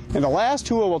 And the last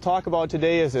tool we'll talk about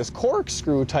today is this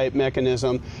corkscrew type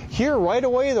mechanism. Here right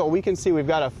away though, we can see we've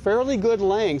got a fairly good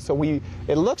length, so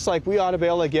it looks like we ought to be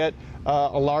able to get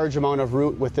a large amount of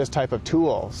root with this type of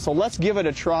tool. So let's give it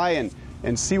a try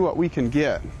and see what we can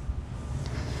get.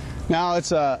 Now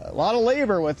it's a lot of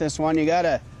labor with this one. You got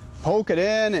to poke it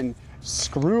in and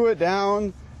screw it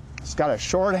down. It's got a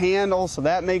short handle, so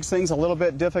that makes things a little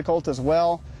bit difficult as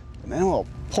well. And then we'll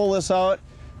pull this out.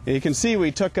 You can see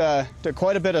we took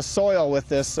quite a bit of soil with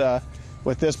this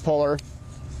puller.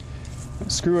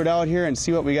 Screw it out here and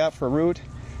see what we got for root.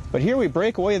 But here we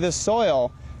break away this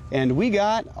soil, and we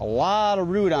got a lot of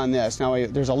root on this. Now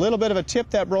there's a little bit of a tip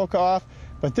that broke off,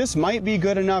 but this might be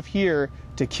good enough here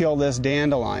to kill this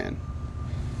dandelion.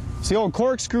 So the old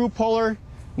corkscrew puller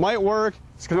might work.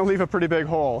 It's going to leave a pretty big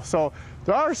hole. So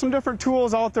there are some different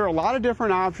tools out there, a lot of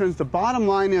different options. The bottom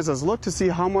line is look to see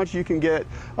how much you can get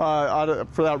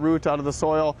for that root out of the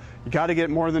soil. You got to get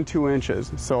more than 2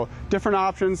 inches. So different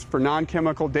options for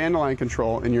non-chemical dandelion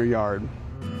control in your yard.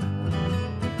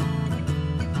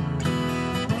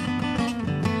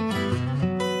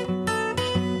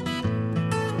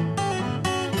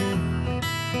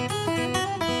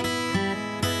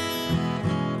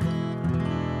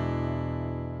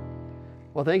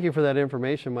 Well, thank you for that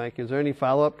information, Mike. Is there any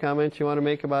follow-up comments you want to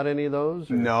make about any of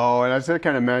those? Or? No, and as I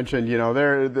kind of mentioned, you know,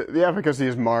 the efficacy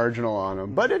is marginal on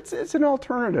them, but it's an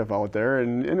alternative out there,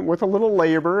 and with a little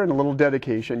labor and a little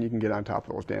dedication, you can get on top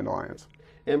of those dandelions.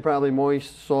 And probably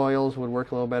moist soils would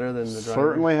work a little better than the dry.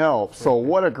 Certainly helps. So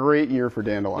what a great year for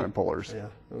dandelion pullers. Yeah,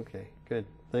 okay, good.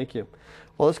 Thank you.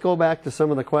 Well, let's go back to some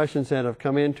of the questions that have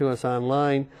come in to us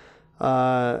online.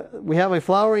 We have a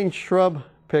flowering shrub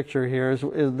picture here.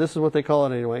 This is what they call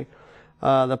it anyway.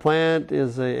 The plant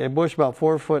is a bush about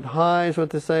 4 foot high is what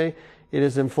they say. It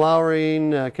is in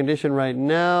flowering condition right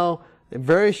now.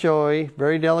 Very showy,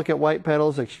 very delicate white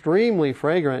petals, extremely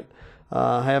fragrant.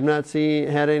 I have not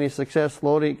had any success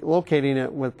locating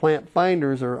it with plant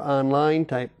finders or online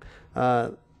type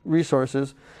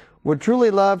resources. Would truly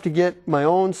love to get my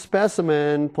own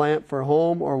specimen plant for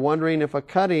home, or wondering if a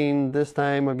cutting this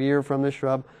time of year from the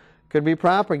shrub could be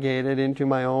propagated into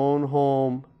my own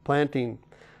home planting.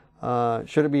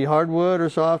 Should it be hardwood or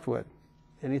softwood?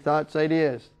 Any thoughts,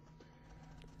 ideas?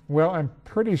 Well, I'm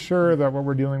pretty sure that what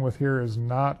we're dealing with here is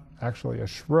not actually a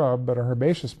shrub, but a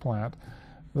herbaceous plant.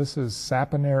 This is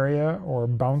saponaria or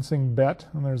bouncing bet,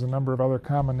 and there's a number of other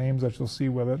common names that you'll see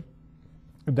with it.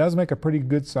 It does make a pretty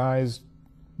good-sized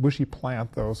bushy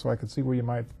plant, though, so I could see where you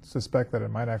might suspect that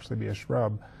it might actually be a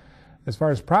shrub. As far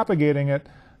as propagating it,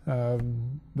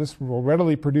 this will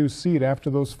readily produce seed.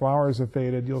 After those flowers have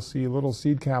faded, you'll see little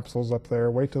seed capsules up there.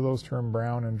 Wait till those turn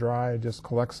brown and dry. Just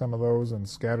collect some of those and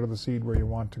scatter the seed where you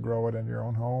want to grow it in your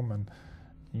own home, and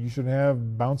you should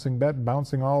have bouncing bet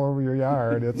bouncing all over your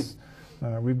yard. It's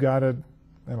we've got it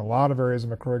in a lot of areas of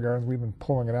McCrory Gardens. We've been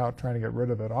pulling it out, trying to get rid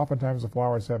of it. Oftentimes the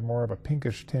flowers have more of a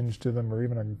pinkish tinge to them, or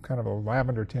even a kind of a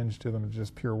lavender tinge to them. It's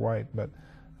just pure white. But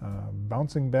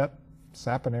bouncing bet,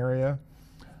 saponaria,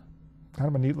 kind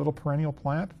of a neat little perennial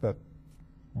plant, but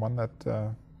one that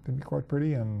can be quite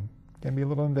pretty and can be a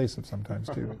little invasive sometimes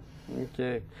too.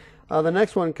 Okay. The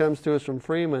next one comes to us from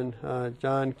Freeman,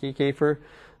 John Kiefer.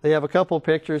 They have a couple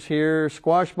pictures here.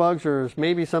 Squash bugs, or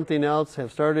maybe something else,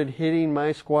 have started hitting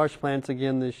my squash plants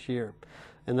again this year.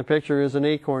 And the picture is an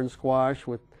acorn squash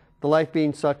with the life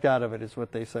being sucked out of it, is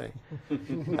what they say.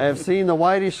 I have seen the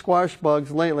whitish squash bugs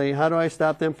lately. How do I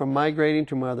stop them from migrating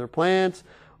to my other plants?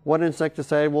 What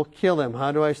insecticide will kill them?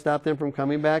 How do I stop them from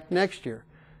coming back next year?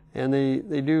 And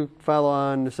they do follow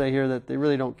on to say here that they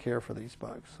really don't care for these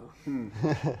bugs. So.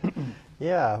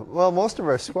 Yeah, well, most of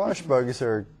our squash bugs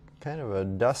are kind of a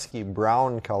dusky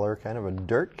brown color, kind of a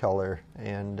dirt color.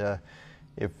 And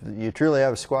if you truly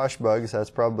have squash bugs, that's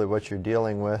probably what you're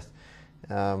dealing with.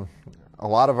 A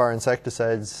lot of our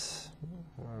insecticides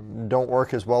don't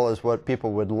work as well as what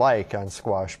people would like on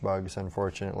squash bugs,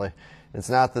 unfortunately. It's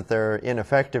not that they're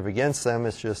ineffective against them,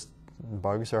 it's just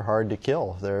bugs are hard to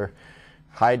kill. They're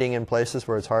hiding in places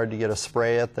where it's hard to get a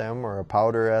spray at them or a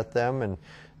powder at them, and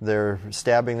they're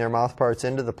stabbing their mouth parts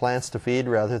into the plants to feed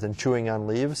rather than chewing on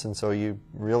leaves, and so you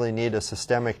really need a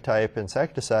systemic type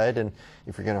insecticide. And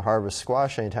if you're going to harvest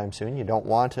squash anytime soon, you don't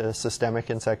want a systemic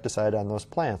insecticide on those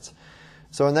plants.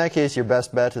 So in that case, your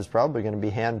best bet is probably going to be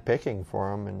hand picking for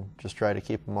them and just try to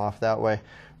keep them off that way.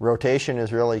 Rotation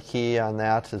is really key on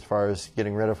that as far as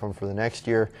getting rid of them for the next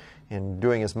year, and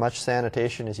doing as much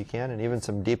sanitation as you can, and even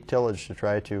some deep tillage to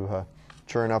try to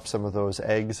churn up some of those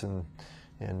eggs and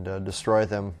destroy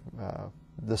them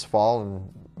this fall, and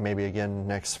maybe again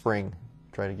next spring.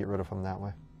 Try to get rid of them that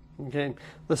way. Okay.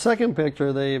 The second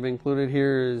picture they've included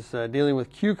here is dealing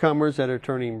with cucumbers that are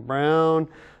turning brown.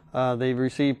 They've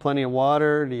received plenty of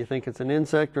water. Do you think it's an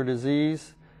insect or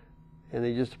disease? And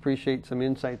they just appreciate some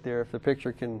insight there if the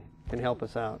picture can help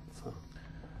us out. So.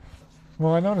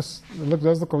 Well, I noticed it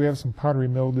does look like we have some powdery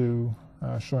mildew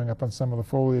showing up on some of the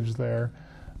foliage there.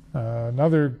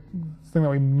 Another thing that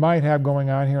we might have going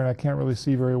on here, and I can't really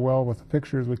see very well with the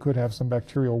pictures, we could have some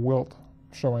bacterial wilt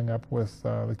showing up with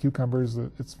the cucumbers.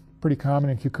 It's pretty common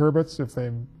in cucurbits. If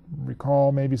they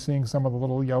recall maybe seeing some of the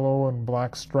little yellow and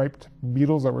black striped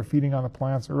beetles that were feeding on the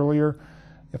plants earlier,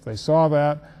 if they saw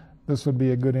that, this would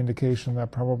be a good indication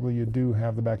that probably you do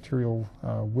have the bacterial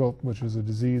wilt, which is a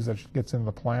disease that gets into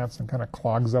the plants and kind of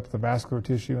clogs up the vascular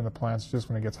tissue in the plants just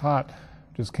when it gets hot.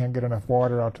 Just can't get enough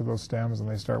water out to those stems and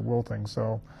they start wilting.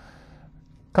 So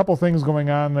a couple things going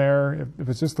on there. If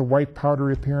it's just the white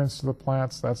powdery appearance to the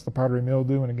plants, that's the powdery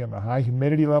mildew. And again, the high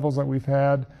humidity levels that we've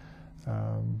had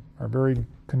are very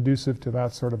conducive to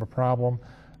that sort of a problem.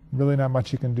 Really not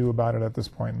much you can do about it at this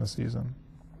point in the season.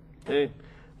 Okay.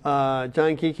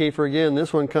 John Kiekefer again.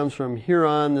 This one comes from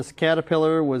Huron. This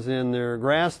caterpillar was in their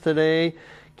grass today.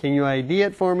 Can you ID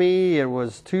it for me? It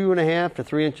was 2.5 to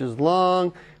 3 inches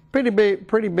long. Pretty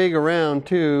big around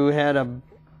too. Had a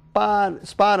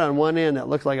spot on one end that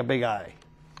looks like a big eye.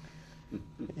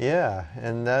 Yeah,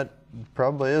 and that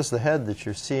probably is the head that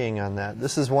you're seeing on that.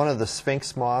 This is one of the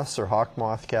sphinx moths or hawk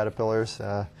moth caterpillars.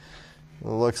 It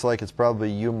looks like it's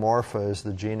probably Eumorpha is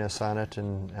the genus on it,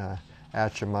 and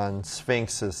Achaemon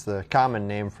sphinx is the common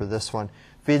name for this one.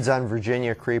 Feeds on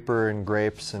Virginia creeper and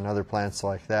grapes and other plants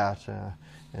like that,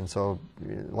 and so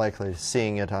you're likely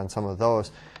seeing it on some of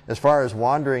those. As far as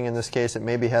wandering in this case, it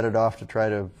may be headed off to try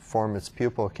to form its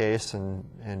pupal case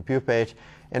and pupate.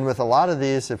 And with a lot of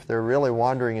these, if they're really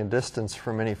wandering a distance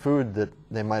from any food that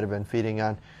they might have been feeding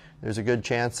on, there's a good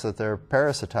chance that they're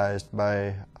parasitized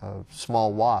by a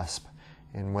small wasp.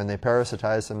 And when they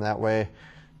parasitize them that way,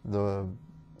 the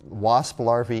wasp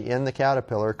larvae in the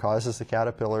caterpillar causes the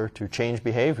caterpillar to change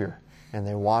behavior. And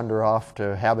they wander off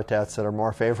to habitats that are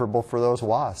more favorable for those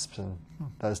wasps and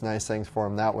does nice things for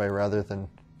them that way rather than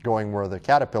going where the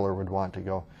caterpillar would want to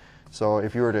go. So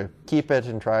if you were to keep it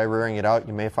and try rearing it out,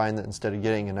 you may find that instead of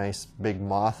getting a nice big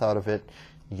moth out of it,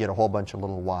 you get a whole bunch of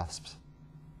little wasps.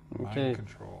 Okay. Mind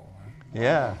control.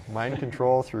 Yeah, mind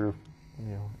control through,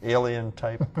 alien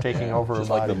type taking over Just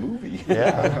a body. like the movie.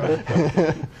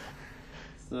 Yeah.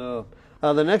 So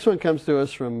the next one comes to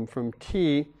us from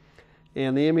T,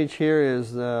 and the image here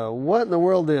is what in the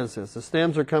world is this? The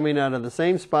stems are coming out of the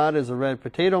same spot as the red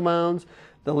potato mounds.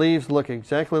 The leaves look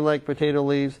exactly like potato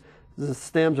leaves. The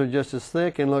stems are just as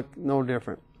thick and look no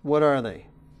different. What are they?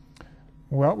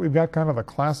 Well, we've got kind of a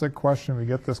classic question. We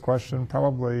get this question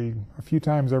probably a few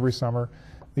times every summer.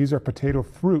 These are potato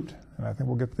fruit, and I think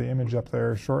we'll get the image up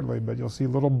there shortly, but you'll see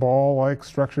little ball-like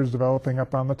structures developing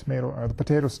up on the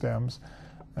potato stems,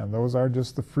 and those are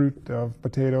just the fruit of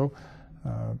potato.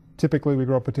 Typically we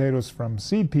grow potatoes from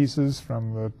seed pieces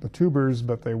from the tubers,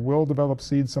 but they will develop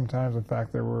seeds sometimes. In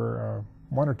fact, there were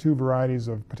 1 or 2 varieties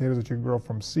of potatoes that you can grow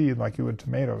from seed like you would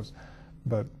tomatoes.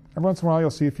 But every once in a while you'll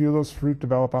see a few of those fruit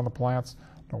develop on the plants.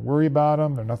 Don't worry about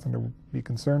them. They're nothing to be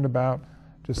concerned about.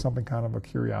 Just something kind of a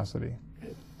curiosity.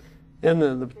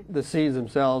 And the seeds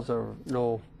themselves are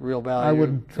no real value. I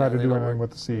wouldn't try to do anything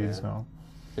with the seeds, no.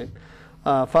 Okay.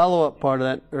 Follow-up part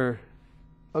of that,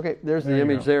 okay, there's the There you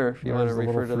image go. there if you want to There's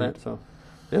the refer to little that. So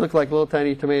they look like little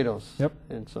tiny tomatoes. Yep.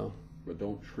 And so. But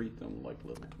don't treat them like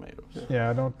little tomatoes.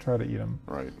 Yeah, don't try to eat them.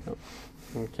 Right.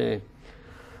 Okay.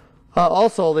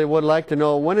 Also, they would like to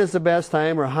know when is the best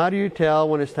time, or how do you tell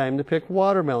when it's time to pick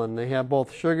watermelon? They have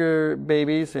both sugar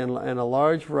babies and a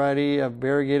large variety of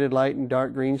variegated light and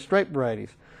dark green striped varieties.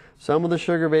 Some of the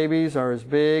sugar babies are as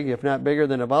big, if not bigger,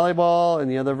 than a volleyball,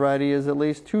 and the other variety is at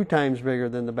least 2 times bigger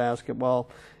than the basketball,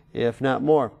 if not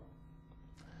more.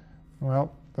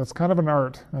 Well, that's kind of an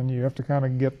art, and you have to kind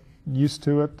of get used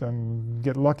to it and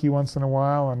get lucky once in a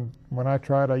while. And when I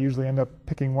try it, I usually end up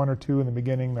picking 1 or 2 in the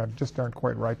beginning that just aren't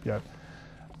quite ripe yet.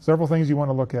 Several things you want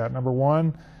to look at. Number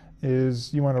 1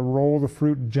 is you want to roll the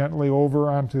fruit gently over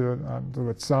onto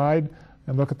its side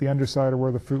and look at the underside of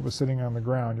where the fruit was sitting on the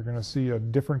ground. You're going to see a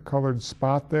different colored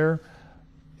spot there.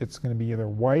 It's going to be either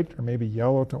white or maybe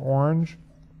yellow to orange.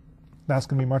 That's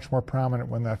going to be much more prominent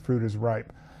when that fruit is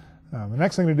ripe. The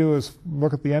next thing to do is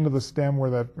look at the end of the stem where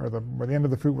the end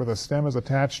of the fruit where the stem is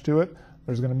attached to it.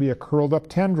 There's going to be a curled up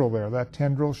tendril there. That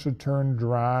tendril should turn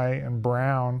dry and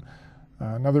brown,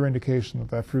 another indication that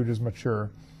that fruit is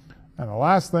mature. And the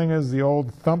last thing is the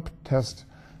old thump test.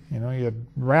 You know, you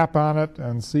rap on it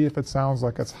and see if it sounds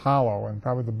like it's hollow. And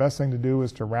probably the best thing to do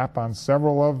is to rap on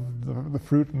several of the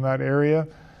fruit in that area.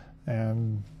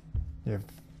 And if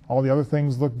all the other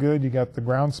things look good, you got the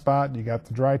ground spot, you got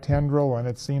the dry tendril, and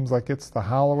it seems like it's the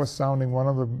hollowest sounding one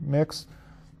of the mix,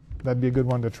 that'd be a good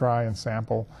one to try and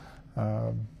sample.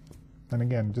 And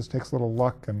again, it just takes a little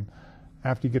luck, and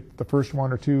after you get the first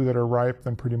one or two that are ripe,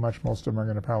 then pretty much most of them are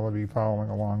going to probably be following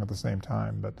along at the same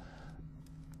time. But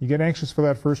you get anxious for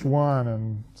that first one,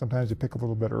 and sometimes you pick a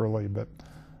little bit early, but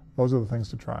those are the things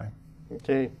to try.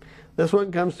 Okay. This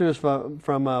one comes to us from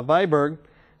Viborg.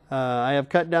 I have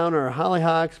cut down our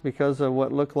hollyhocks because of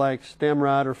what looked like stem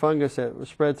rot or fungus that was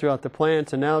spread throughout the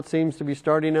plants, and now it seems to be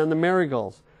starting on the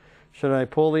marigolds. Should I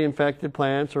pull the infected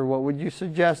plants, or what would you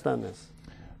suggest on this?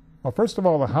 Well, first of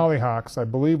all, the hollyhocks, I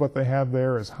believe what they have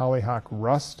there is hollyhock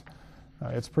rust.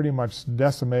 It's pretty much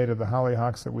decimated the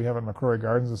hollyhocks that we have at McCrory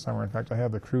Gardens this summer. In fact, I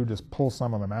had the crew just pull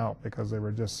some of them out because they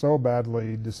were just so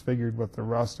badly disfigured with the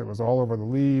rust. It was all over the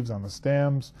leaves, on the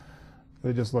stems.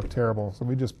 They just looked terrible, so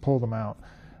we just pulled them out.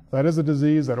 That is a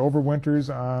disease that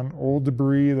overwinters on old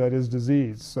debris that is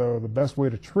diseased. So the best way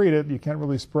to treat it, you can't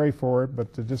really spray for it,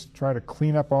 but to just try to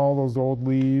clean up all those old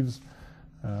leaves.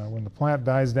 When the plant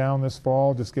dies down this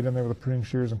fall, just get in there with the pruning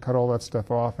shears and cut all that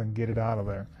stuff off and get it out of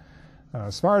there.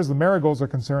 As far as the marigolds are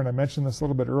concerned, I mentioned this a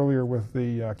little bit earlier with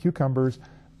the cucumbers.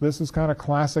 This is kind of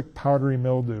classic powdery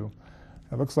mildew.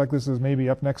 It looks like this is maybe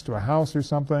up next to a house or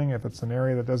something. If it's an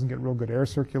area that doesn't get real good air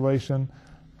circulation,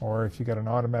 or if you got an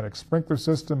automatic sprinkler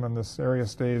system and this area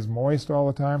stays moist all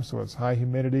the time, so it's high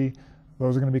humidity,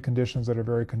 those are going to be conditions that are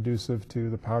very conducive to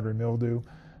the powdery mildew.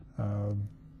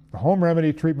 The home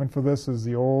remedy treatment for this is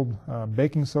the old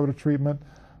baking soda treatment.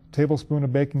 Tablespoon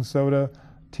of baking soda,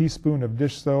 teaspoon of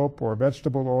dish soap or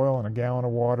vegetable oil, and a gallon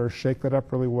of water. Shake that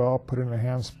up really well, put it in a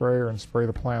hand sprayer, and spray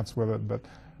the plants with it. But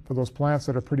for those plants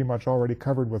that are pretty much already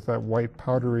covered with that white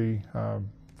powdery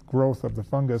growth of the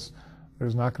fungus,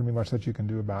 there's not going to be much that you can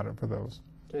do about it for those.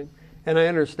 Okay. And I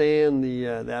understand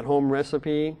the that home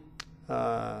recipe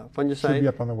fungicide Should be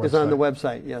up on the website. is on the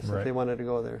website, yes, Right. if they wanted to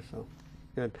go there. So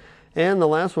good. And the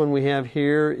last one we have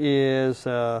here is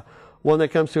one that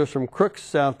comes to us from Crooks,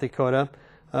 South Dakota.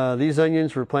 These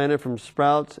onions were planted from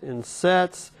sprouts in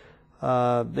sets.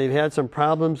 They've had some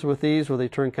problems with these where they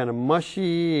turn kind of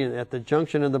mushy at the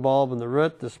junction of the bulb and the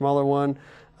root. The smaller one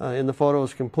in the photo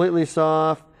is completely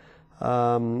soft.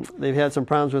 They've had some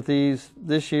problems with these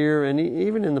this year and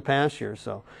even in the past year.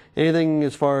 So anything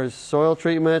as far as soil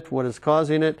treatment, what is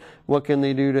causing it, what can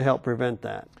they do to help prevent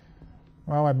that?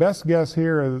 Well, my best guess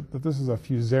here is that this is a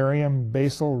fusarium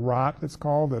basal rot, it's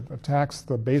called. It attacks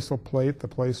the basal plate, the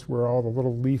place where all the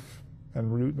little leaf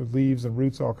and root, leaves and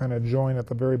roots all kind of join at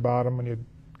the very bottom. When you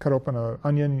cut open an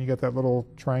onion, you get that little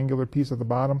triangular piece at the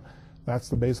bottom. That's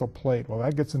the basal plate. Well,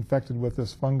 that gets infected with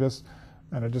this fungus,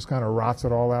 and it just kind of rots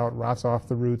it all out, rots off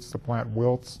the roots, the plant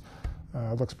wilts.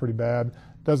 It looks pretty bad.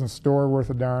 Doesn't store worth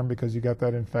a darn because you got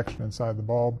that infection inside the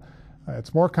bulb.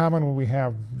 It's more common when we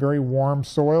have very warm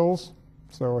soils.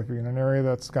 So if you're in an area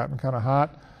that's gotten kind of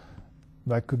hot,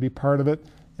 that could be part of it.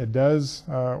 It does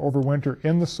overwinter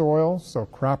in the soil, so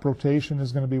crop rotation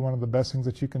is going to be one of the best things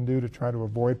that you can do to try to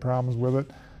avoid problems with it.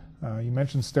 You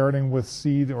mentioned starting with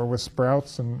seed or with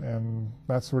sprouts and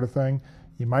that sort of thing.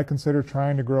 You might consider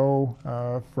trying to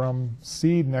grow from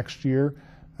seed next year.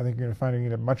 I think you're going to find you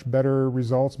get much better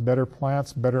results, better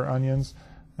plants, better onions,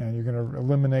 and you're going to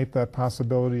eliminate that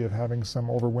possibility of having some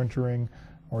overwintering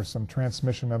or some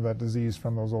transmission of that disease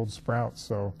from those old sprouts.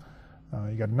 So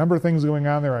you got a number of things going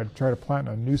on there. I'd try to plant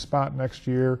in a new spot next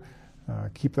year,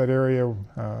 keep that area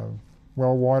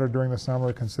well watered during the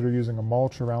summer, consider using a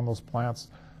mulch around those plants.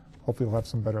 Hopefully you'll have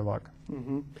some better luck.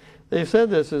 Mm-hmm. They said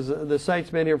this is the site's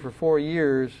been here for 4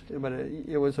 years, but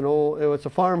it was a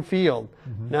farm field,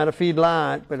 not a feed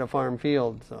lot, but a farm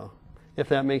field. So if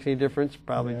that makes any difference,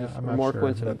 probably just more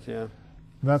coincidence. Yeah,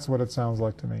 that's what it sounds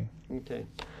like to me. Okay.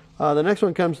 The next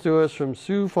one comes to us from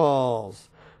Sioux Falls.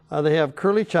 They have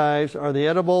curly chives. Are they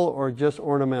edible or just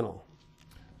ornamental?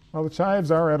 Well, the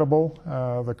chives are edible.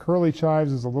 The curly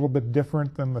chives is a little bit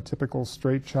different than the typical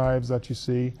straight chives that you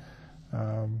see.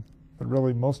 But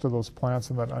really, most of those plants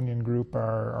in that onion group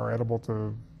are edible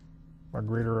to a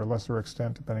greater or lesser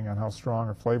extent, depending on how strong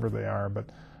or flavored they are. But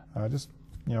just,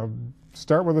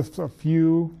 start with a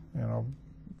few,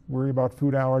 worry about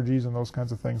food allergies and those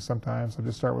kinds of things sometimes. So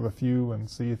just start with a few and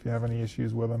see if you have any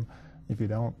issues with them. If you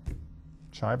don't,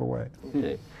 chive away.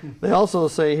 Okay. They also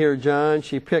say here, John,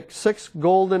 she picked 6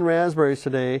 golden raspberries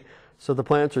today, so the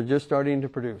plants are just starting to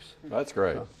produce. That's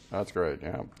great. That's great.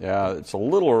 Yeah. Yeah, it's a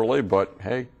little early, but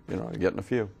hey, you're getting a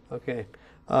few. Okay.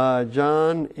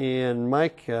 John and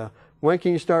Mike, When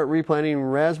can you start replanting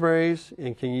raspberries,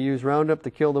 and can you use Roundup to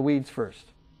kill the weeds first?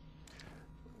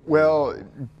 Well,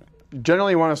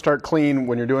 generally you want to start clean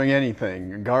when you're doing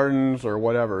anything, gardens or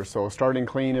whatever. So starting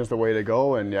clean is the way to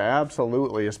go, and yeah,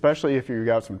 absolutely, especially if you've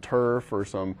got some turf or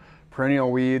some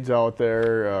perennial weeds out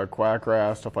there,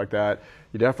 quackgrass, stuff like that.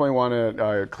 You definitely want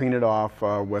to clean it off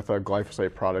with a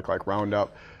glyphosate product like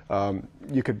Roundup.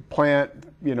 You could plant,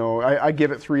 I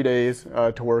give it 3 days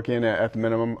to work in at the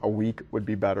minimum. A week would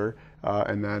be better,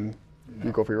 and then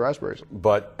you go for your raspberries.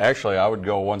 But actually, I would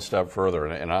go one step further,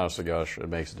 and honest to gosh, it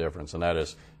makes a difference, and that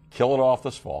is kill it off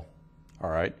this fall, all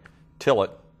right? Till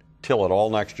it all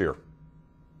next year,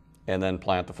 and then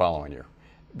plant the following year.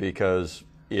 Because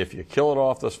if you kill it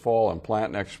off this fall and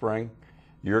plant next spring,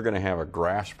 you're going to have a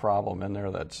grass problem in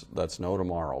there that's no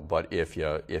tomorrow. But if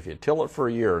you till it for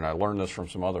a year, and I learned this from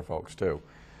some other folks too,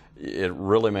 it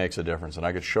really makes a difference. And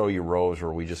I could show you rows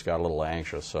where we just got a little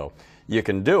anxious. So you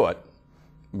can do it,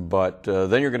 but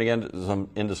then you're going to get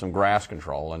into some grass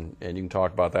control, and you can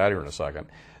talk about that here in a second.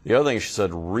 The other thing, she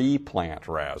said replant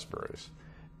raspberries.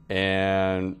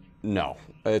 And no,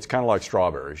 it's kind of like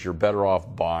strawberries. You're better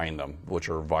off buying them, which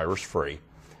are virus-free.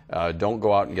 Don't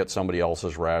go out and get somebody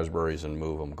else's raspberries and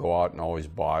move them. Go out and always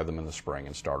buy them in the spring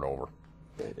and start over.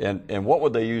 And what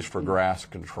would they use for grass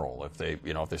control if they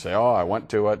say, oh, I went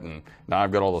to it and now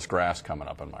I've got all this grass coming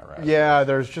up in my raspberries? Yeah,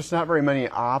 there's just not very many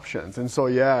options. And so,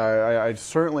 yeah, I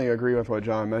certainly agree with what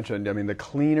John mentioned. I mean, the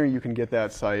cleaner you can get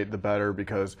that site, the better,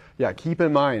 because, yeah, keep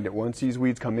in mind that once these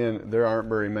weeds come in, there aren't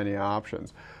very many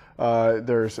options.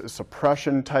 There's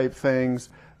suppression type things.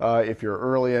 If you're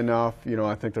early enough,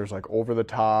 I think there's like over the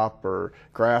top or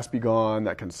grass be gone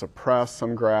that can suppress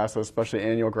some grasses, especially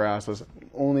annual grasses.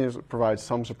 Only provides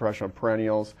some suppression of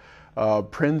perennials.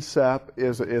 Princep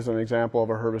is an example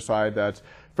of a herbicide that's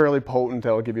fairly potent.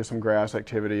 That'll give you some grass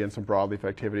activity and some broadleaf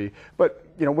activity. But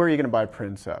where are you going to buy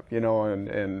Princep?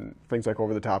 And things like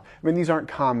over the top. I mean, these aren't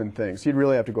common things. You'd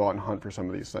really have to go out and hunt for some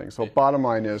of these things. So bottom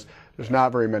line is, there's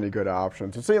not very many good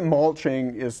options. And so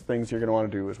mulching is things you're going to want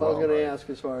to do as well. I was going to ask,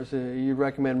 as far as you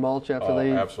recommend mulch after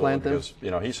they plant them?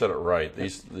 Because, he said it right.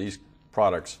 These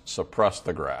products suppress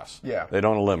the grass. Yeah. They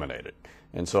don't eliminate it.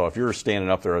 And so if you're standing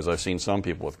up there, as I've seen some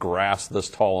people with grass this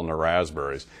tall in their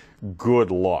raspberries, good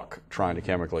luck trying to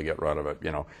chemically get rid of it.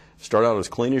 Start out as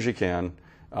clean as you can,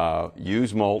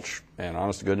 use mulch, and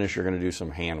honest to goodness, you're going to do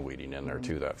some hand weeding in there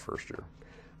too that first year.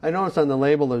 I noticed on the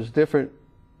label there's different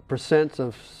percents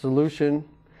of solution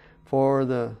for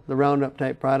the Roundup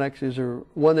type products. Is there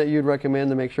one that you'd recommend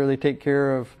to make sure they take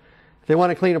care of, if they want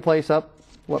to clean a place up,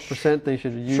 what percent they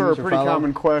should use? Sure, or pretty follow?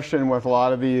 common question with a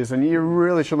lot of these, and you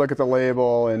really should look at the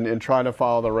label and try to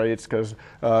follow the rates, because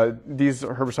these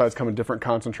herbicides come in different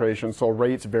concentrations, so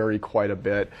rates vary quite a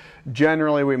bit.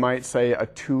 Generally, we might say a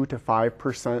 2 to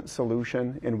 5%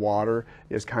 solution in water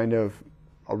is kind of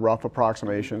a rough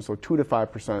approximation, so 2 to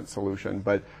 5% solution,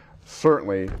 but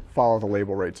certainly follow the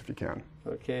label rates if you can.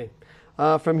 Okay.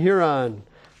 From here on,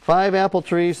 5 apple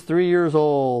trees, 3 years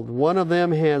old. One of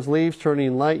them has leaves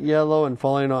turning light yellow and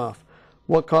falling off.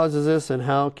 What causes this, and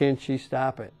how can she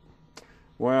stop it?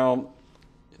 Well,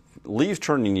 leaves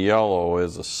turning yellow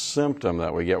is a symptom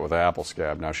that we get with apple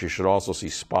scab. Now, she should also see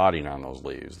spotting on those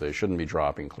leaves. They shouldn't be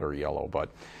dropping clear yellow, but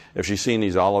if she's seen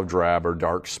these olive drab or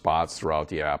dark spots throughout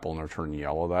the apple and they're turning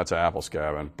yellow, that's apple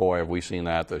scab, and boy, have we seen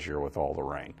that this year with all the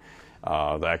rain.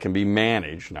 That can be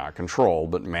managed, not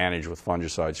controlled, but managed with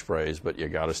fungicide sprays. But you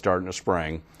got to start in the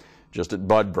spring, just at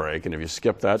bud break. And if you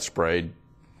skip that spray,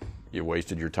 you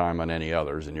wasted your time on any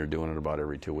others, and you're doing it about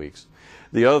every 2 weeks.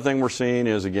 The other thing we're seeing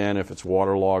is, again, if it's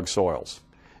waterlogged soils.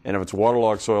 And if it's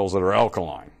waterlogged soils that are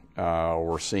alkaline,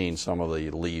 we're seeing some of the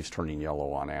leaves turning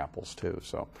yellow on apples too.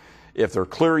 So if they're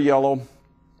clear yellow,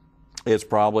 it's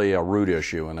probably a root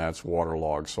issue, and that's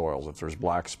waterlogged soils. If there's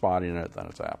black spotting in it, then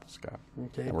it's apple scab.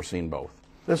 Okay. And we're seeing both.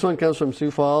 This one comes from Sioux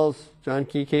Falls. John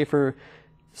Keycafer.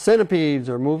 Centipedes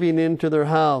are moving into their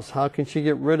house. How can she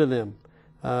get rid of them?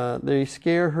 They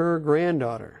scare her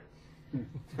granddaughter.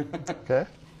 Okay.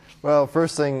 Well,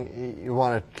 first thing, you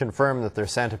want to confirm that they're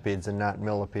centipedes and not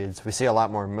millipedes. We see a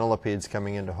lot more millipedes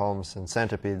coming into homes than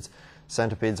centipedes.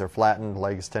 Centipedes are flattened,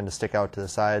 legs tend to stick out to the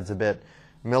sides a bit.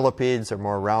 Millipedes are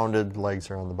more rounded,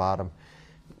 legs are on the bottom.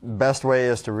 Best way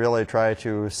is to really try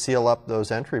to seal up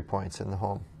those entry points in the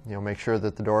home. Make sure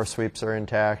that the door sweeps are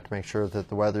intact, make sure that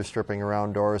the weather stripping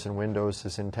around doors and windows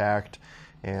is intact,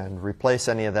 and replace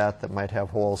any of that might have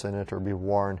holes in it or be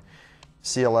worn.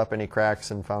 Seal up any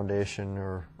cracks in foundation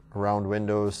or around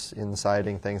windows, in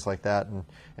siding, things like that,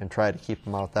 and try to keep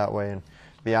them out that way. And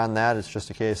beyond that, it's just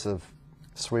a case of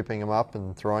sweeping them up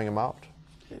and throwing them out.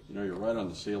 You're right on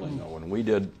the ceiling, though. When we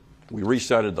did we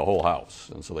resetted the whole house.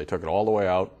 And so they took it all the way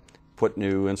out, put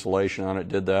new insulation on it,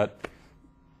 did that.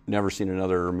 Never seen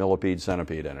another millipede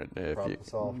centipede in it. Problem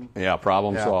solved. Yeah,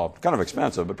 problem solved. Kind of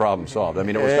expensive, but problem solved. I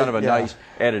mean, it was kind of a nice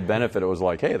added benefit. It was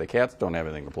like, hey, the cats don't have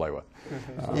anything to play with.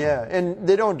 Yeah, and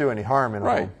they don't do any harm in a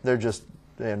home. They're just,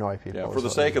 they annoy people. Yeah, for the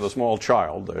sake of the small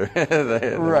child, they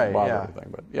don't bother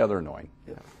anything. But yeah, they're annoying.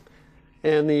 Yeah.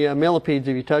 And the millipedes,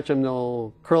 if you touch them,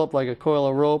 they'll curl up like a coil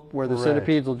of rope, where the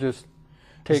centipedes will just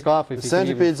take off. If the you can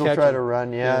centipedes even will catch try them. to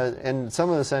run, and some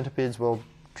of the centipedes will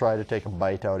try to take a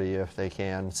bite out of you if they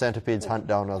can. Centipedes hunt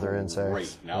down other insects.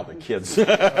 Great, now the kids.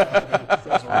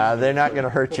 They're not going to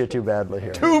hurt you too badly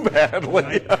here. Too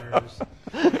badly.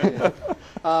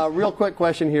 Real quick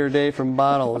question here, Dave, from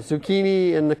Bottle.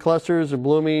 Zucchini and the clusters are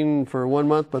blooming for 1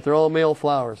 month, but they're all male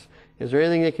flowers. Is there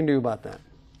anything they can do about that?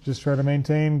 Just try to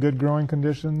maintain good growing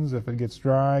conditions. If it gets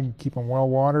dry, keep them well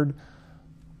watered.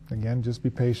 Again, just be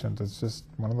patient. It's just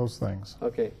one of those things.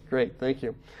 Okay, great. Thank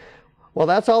you. Well,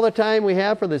 that's all the time we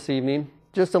have for this evening.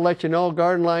 Just to let you know,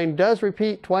 Garden Line does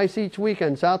repeat twice each week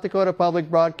on South Dakota Public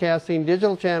Broadcasting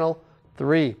Digital Channel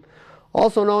 3,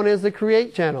 also known as the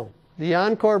Create Channel. The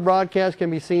encore broadcast can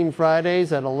be seen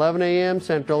Fridays at 11 a.m.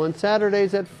 Central and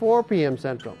Saturdays at 4 p.m.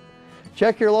 Central.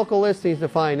 Check your local listings to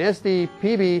find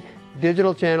SDPB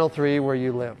Digital Channel 3 where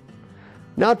you live.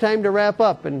 Now time to wrap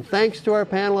up, and thanks to our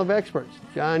panel of experts,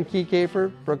 John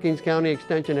Keykafer, Brookings County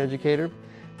Extension Educator,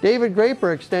 David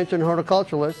Graper, Extension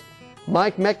Horticulturalist,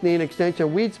 Mike Meckney,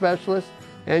 Extension Weed Specialist,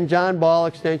 and John Ball,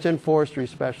 Extension Forestry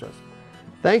Specialist.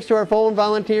 Thanks to our phone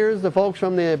volunteers, the folks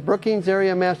from the Brookings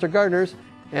Area Master Gardeners,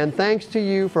 and thanks to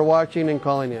you for watching and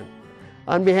calling in.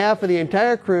 On behalf of the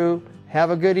entire crew,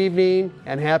 have a good evening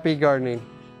and happy gardening.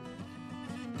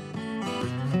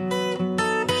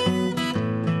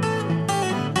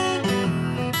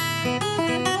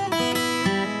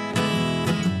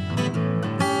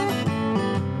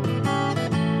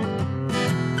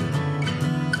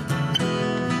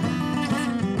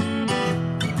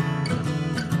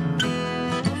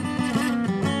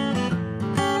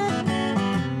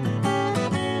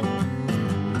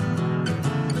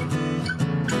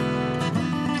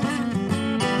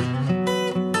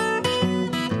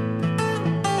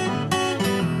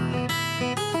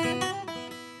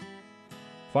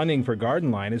 Funding for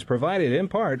Garden Line is provided in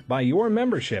part by your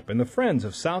membership in the Friends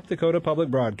of South Dakota Public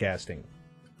Broadcasting.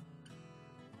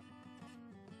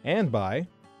 And by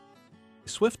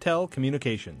Swiftel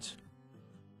Communications.